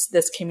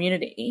this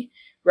community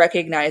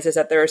recognizes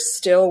that there is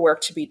still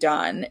work to be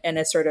done and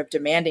is sort of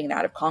demanding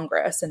that of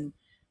Congress. And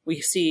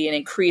we see an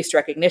increased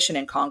recognition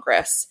in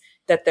Congress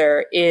that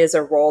there is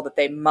a role that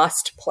they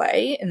must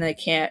play, and they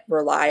can't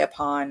rely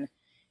upon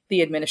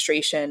the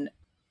administration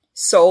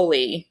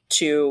solely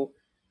to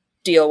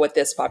deal with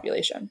this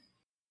population.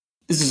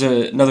 This is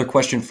another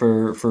question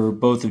for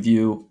both of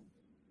you.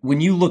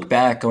 When you look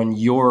back on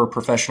your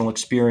professional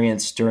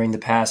experience during the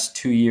past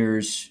 2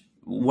 years,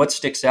 what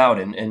sticks out,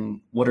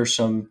 and what are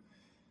some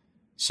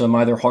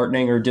either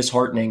heartening or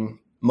disheartening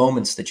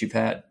moments that you've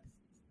had?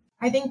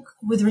 I think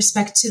with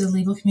respect to the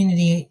legal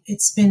community,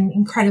 it's been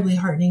incredibly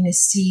heartening to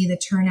see the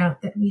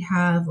turnout that we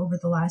have over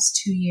the last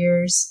 2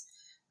 years.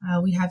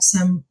 We have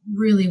some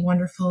really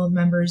wonderful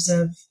members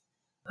of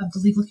the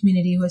legal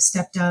community who have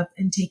stepped up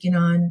and taken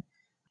on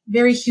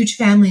very huge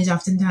families,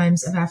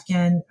 oftentimes, of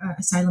Afghan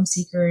asylum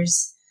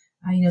seekers.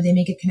 They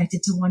may get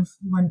connected to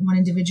one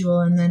individual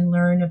and then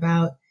learn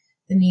about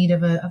the need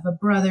of a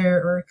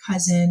brother or a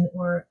cousin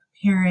or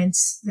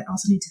parents that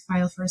also need to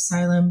file for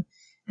asylum,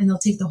 and they'll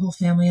take the whole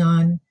family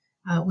on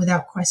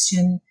without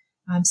question,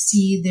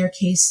 see their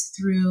case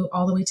through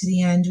all the way to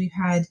the end. We've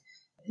had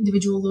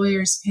individual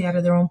lawyers pay out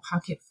of their own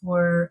pocket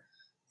for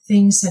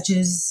things such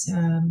as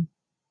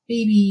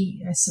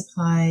baby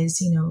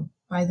supplies,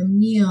 buy them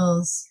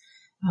meals.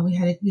 We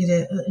had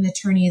an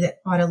attorney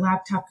that bought a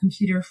laptop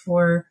computer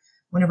for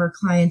one of our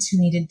clients who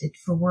needed it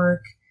for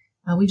work.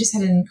 We just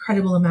had an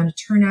incredible amount of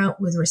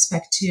turnout with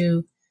respect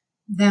to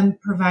them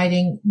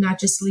providing not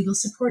just legal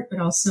support, but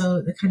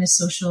also the kind of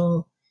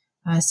social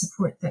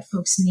support that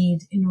folks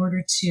need in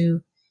order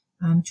to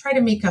try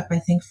to make up, I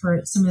think,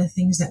 for some of the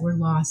things that were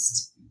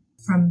lost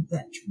from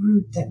that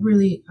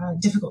really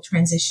difficult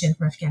transition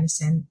from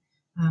Afghanistan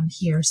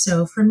here.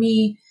 So for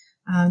me,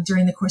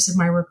 during the course of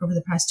my work over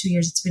the past 2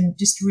 years, it's been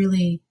just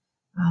really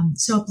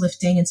so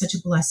uplifting and such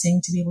a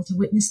blessing to be able to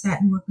witness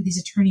that and work with these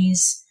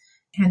attorneys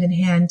hand in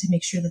hand to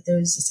make sure that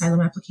those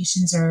asylum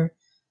applications are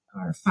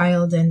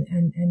filed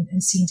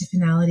and seen to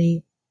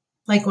finality.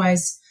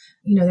 Likewise,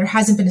 there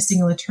hasn't been a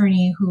single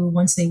attorney who,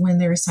 once they win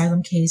their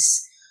asylum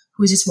case,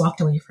 who has just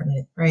walked away from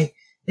it, right?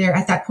 They're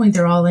at that point,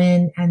 they're all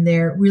in, and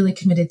they're really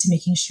committed to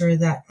making sure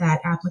that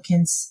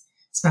applicant's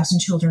spouse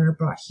and children are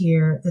brought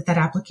here, that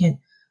applicant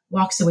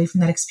walks away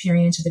from that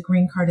experience with a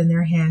green card in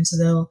their hand.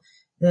 So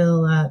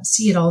they'll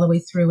see it all the way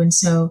through. And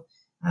so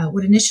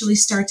what initially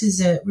starts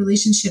as a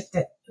relationship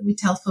that we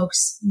tell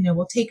folks,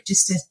 will take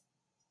just a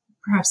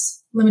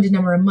perhaps limited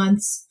number of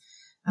months,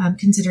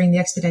 considering the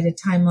expedited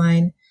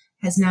timeline,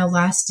 has now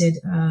lasted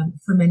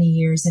for many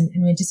years, and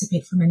we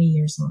anticipate for many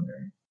years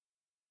longer.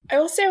 I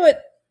will say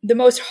what the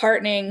most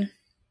heartening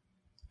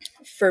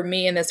for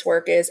me in this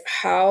work is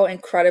how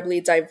incredibly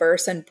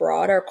diverse and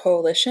broad our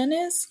coalition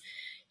is.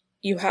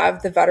 You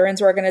have the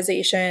veterans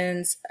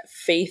organizations,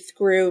 faith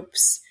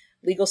groups,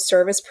 legal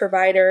service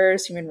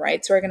providers, human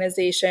rights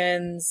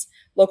organizations,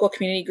 local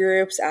community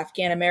groups,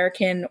 Afghan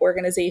American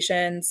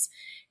organizations,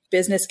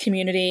 business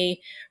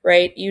community,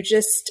 right? You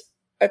just,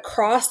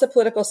 across the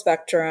political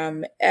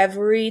spectrum,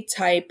 every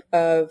type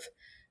of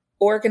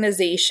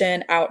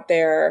organization out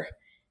there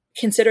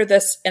consider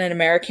this an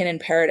American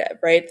imperative,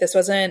 right? This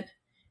wasn't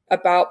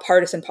about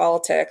partisan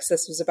politics.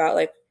 This was about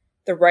like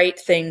the right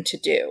thing to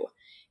do.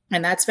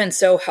 And that's been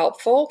so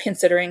helpful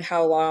considering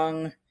how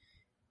long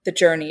the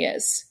journey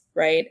is,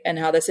 right? And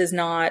how this is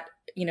not,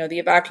 the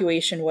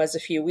evacuation was a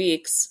few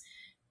weeks,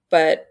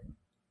 but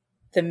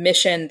the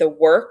mission, the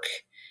work,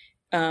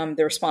 the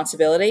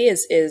responsibility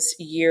is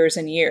years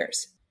and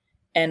years.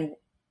 And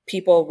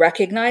people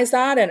recognize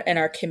that and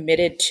are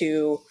committed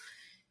to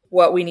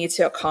what we need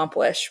to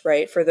accomplish,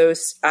 right? For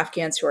those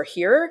Afghans who are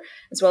here,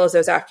 as well as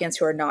those Afghans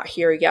who are not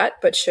here yet,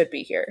 but should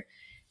be here.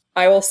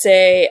 I will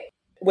say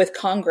with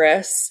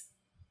Congress,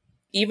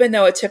 even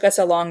though it took us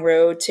a long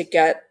road to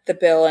get the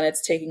bill and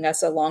it's taking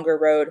us a longer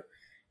road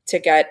to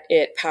get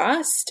it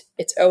passed,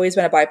 it's always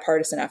been a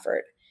bipartisan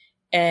effort.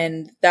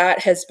 And that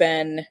has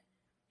been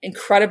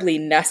incredibly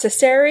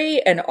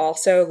necessary and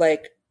also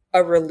like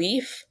a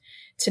relief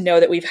to know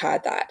that we've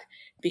had that,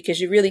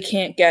 because you really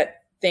can't get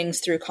things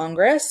through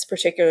Congress,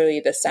 particularly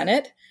the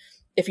Senate,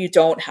 if you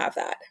don't have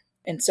that.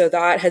 And so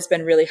that has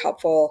been really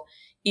helpful,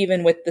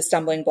 even with the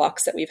stumbling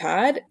blocks that we've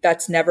had.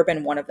 That's never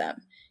been one of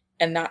them.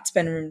 And that's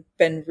been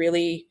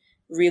really,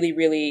 really,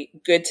 really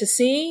good to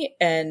see.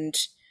 And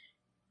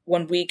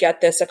when we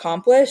get this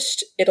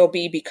accomplished, it'll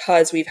be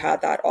because we've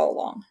had that all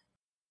along.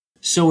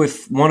 So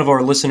if one of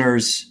our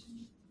listeners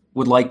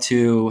would like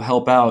to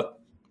help out,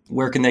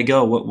 where can they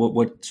go?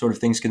 What sort of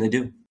things can they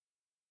do?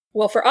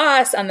 Well, for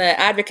us on the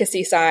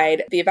advocacy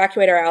side, the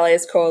Evacuate Our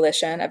Allies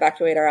Coalition,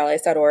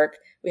 evacuateourallies.org,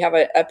 we have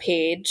a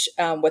page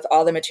with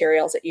all the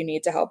materials that you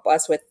need to help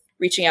us with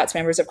reaching out to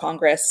members of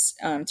Congress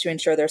to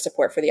ensure their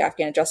support for the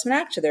Afghan Adjustment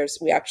Act. So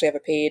we actually have a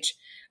page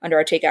under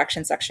our Take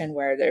Action section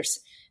where there's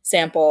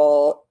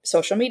sample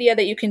social media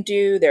that you can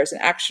do. There's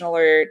an action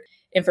alert,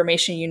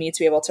 information you need to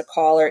be able to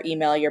call or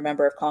email your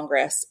member of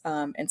Congress.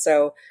 And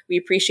so we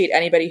appreciate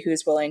anybody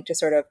who's willing to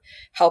sort of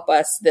help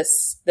us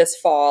this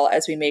fall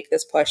as we make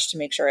this push to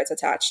make sure it's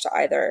attached to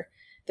either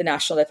the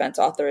National Defense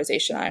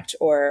Authorization Act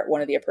or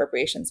one of the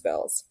appropriations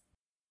bills.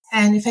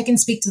 And if I can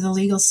speak to the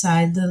legal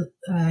side, the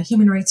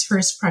Human Rights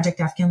First Project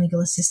Afghan Legal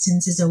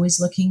Assistance is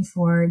always looking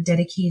for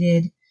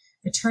dedicated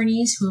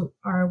attorneys who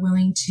are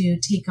willing to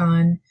take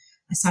on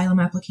asylum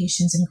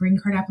applications and green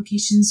card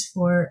applications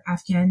for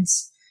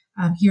Afghans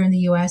here in the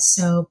U.S.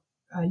 So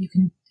you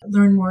can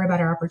learn more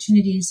about our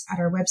opportunities at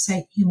our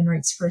website,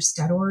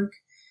 humanrightsfirst.org.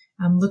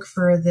 Look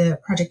for the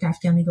Project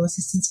Afghan Legal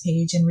Assistance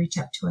page and reach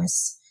out to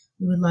us.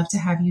 We would love to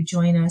have you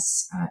join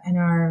us and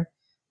our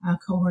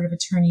cohort of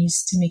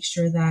attorneys to make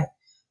sure that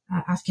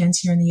Afghans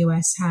here in the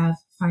U.S. have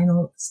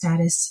final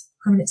status,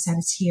 permanent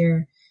status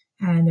here,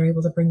 and they're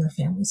able to bring their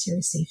families here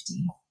to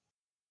safety.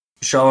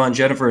 Shala and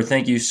Jennifer,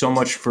 thank you so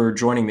much for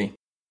joining me.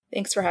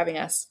 Thanks for having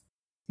us.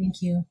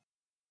 Thank you.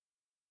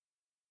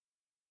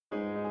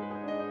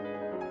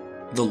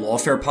 The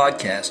Lawfare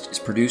podcast is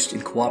produced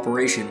in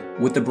cooperation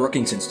with the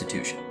Brookings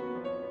Institution.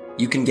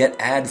 You can get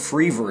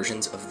ad-free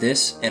versions of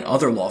this and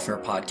other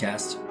Lawfare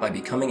podcasts by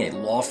becoming a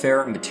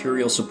Lawfare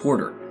material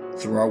supporter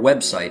through our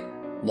website,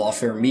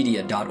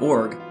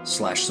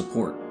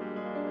 lawfaremedia.org/support.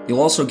 You'll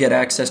also get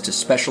access to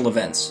special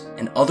events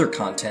and other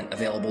content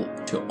available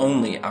to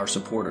only our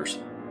supporters.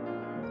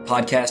 The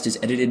podcast is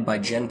edited by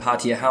Jen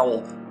Patia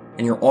Howell,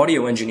 and your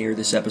audio engineer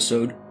this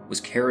episode was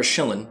Kara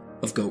Schillen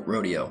of Goat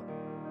Rodeo.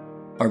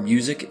 Our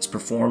music is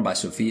performed by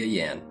Sophia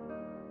Yan.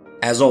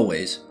 As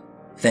always,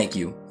 thank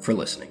you for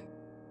listening.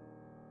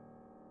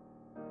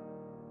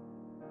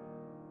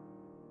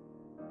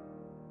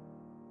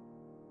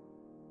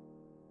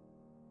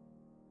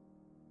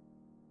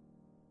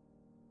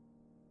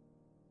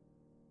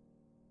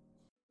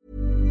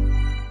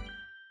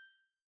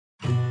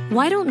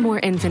 Why don't more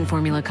infant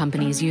formula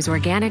companies use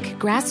organic,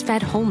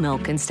 grass-fed whole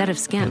milk instead of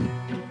skim?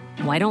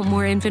 Why don't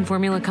more infant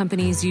formula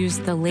companies use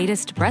the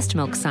latest breast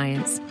milk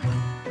science?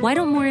 Why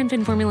don't more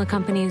infant formula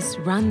companies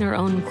run their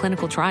own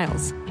clinical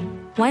trials?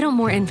 Why don't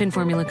more infant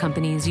formula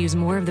companies use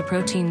more of the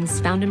proteins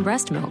found in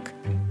breast milk?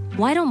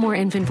 Why don't more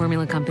infant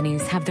formula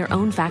companies have their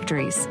own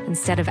factories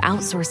instead of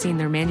outsourcing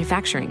their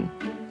manufacturing?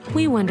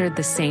 We wondered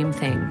the same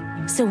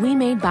thing. So we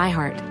made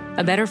ByHeart,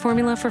 a better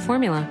formula for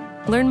formula.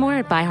 Learn more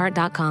at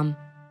byheart.com.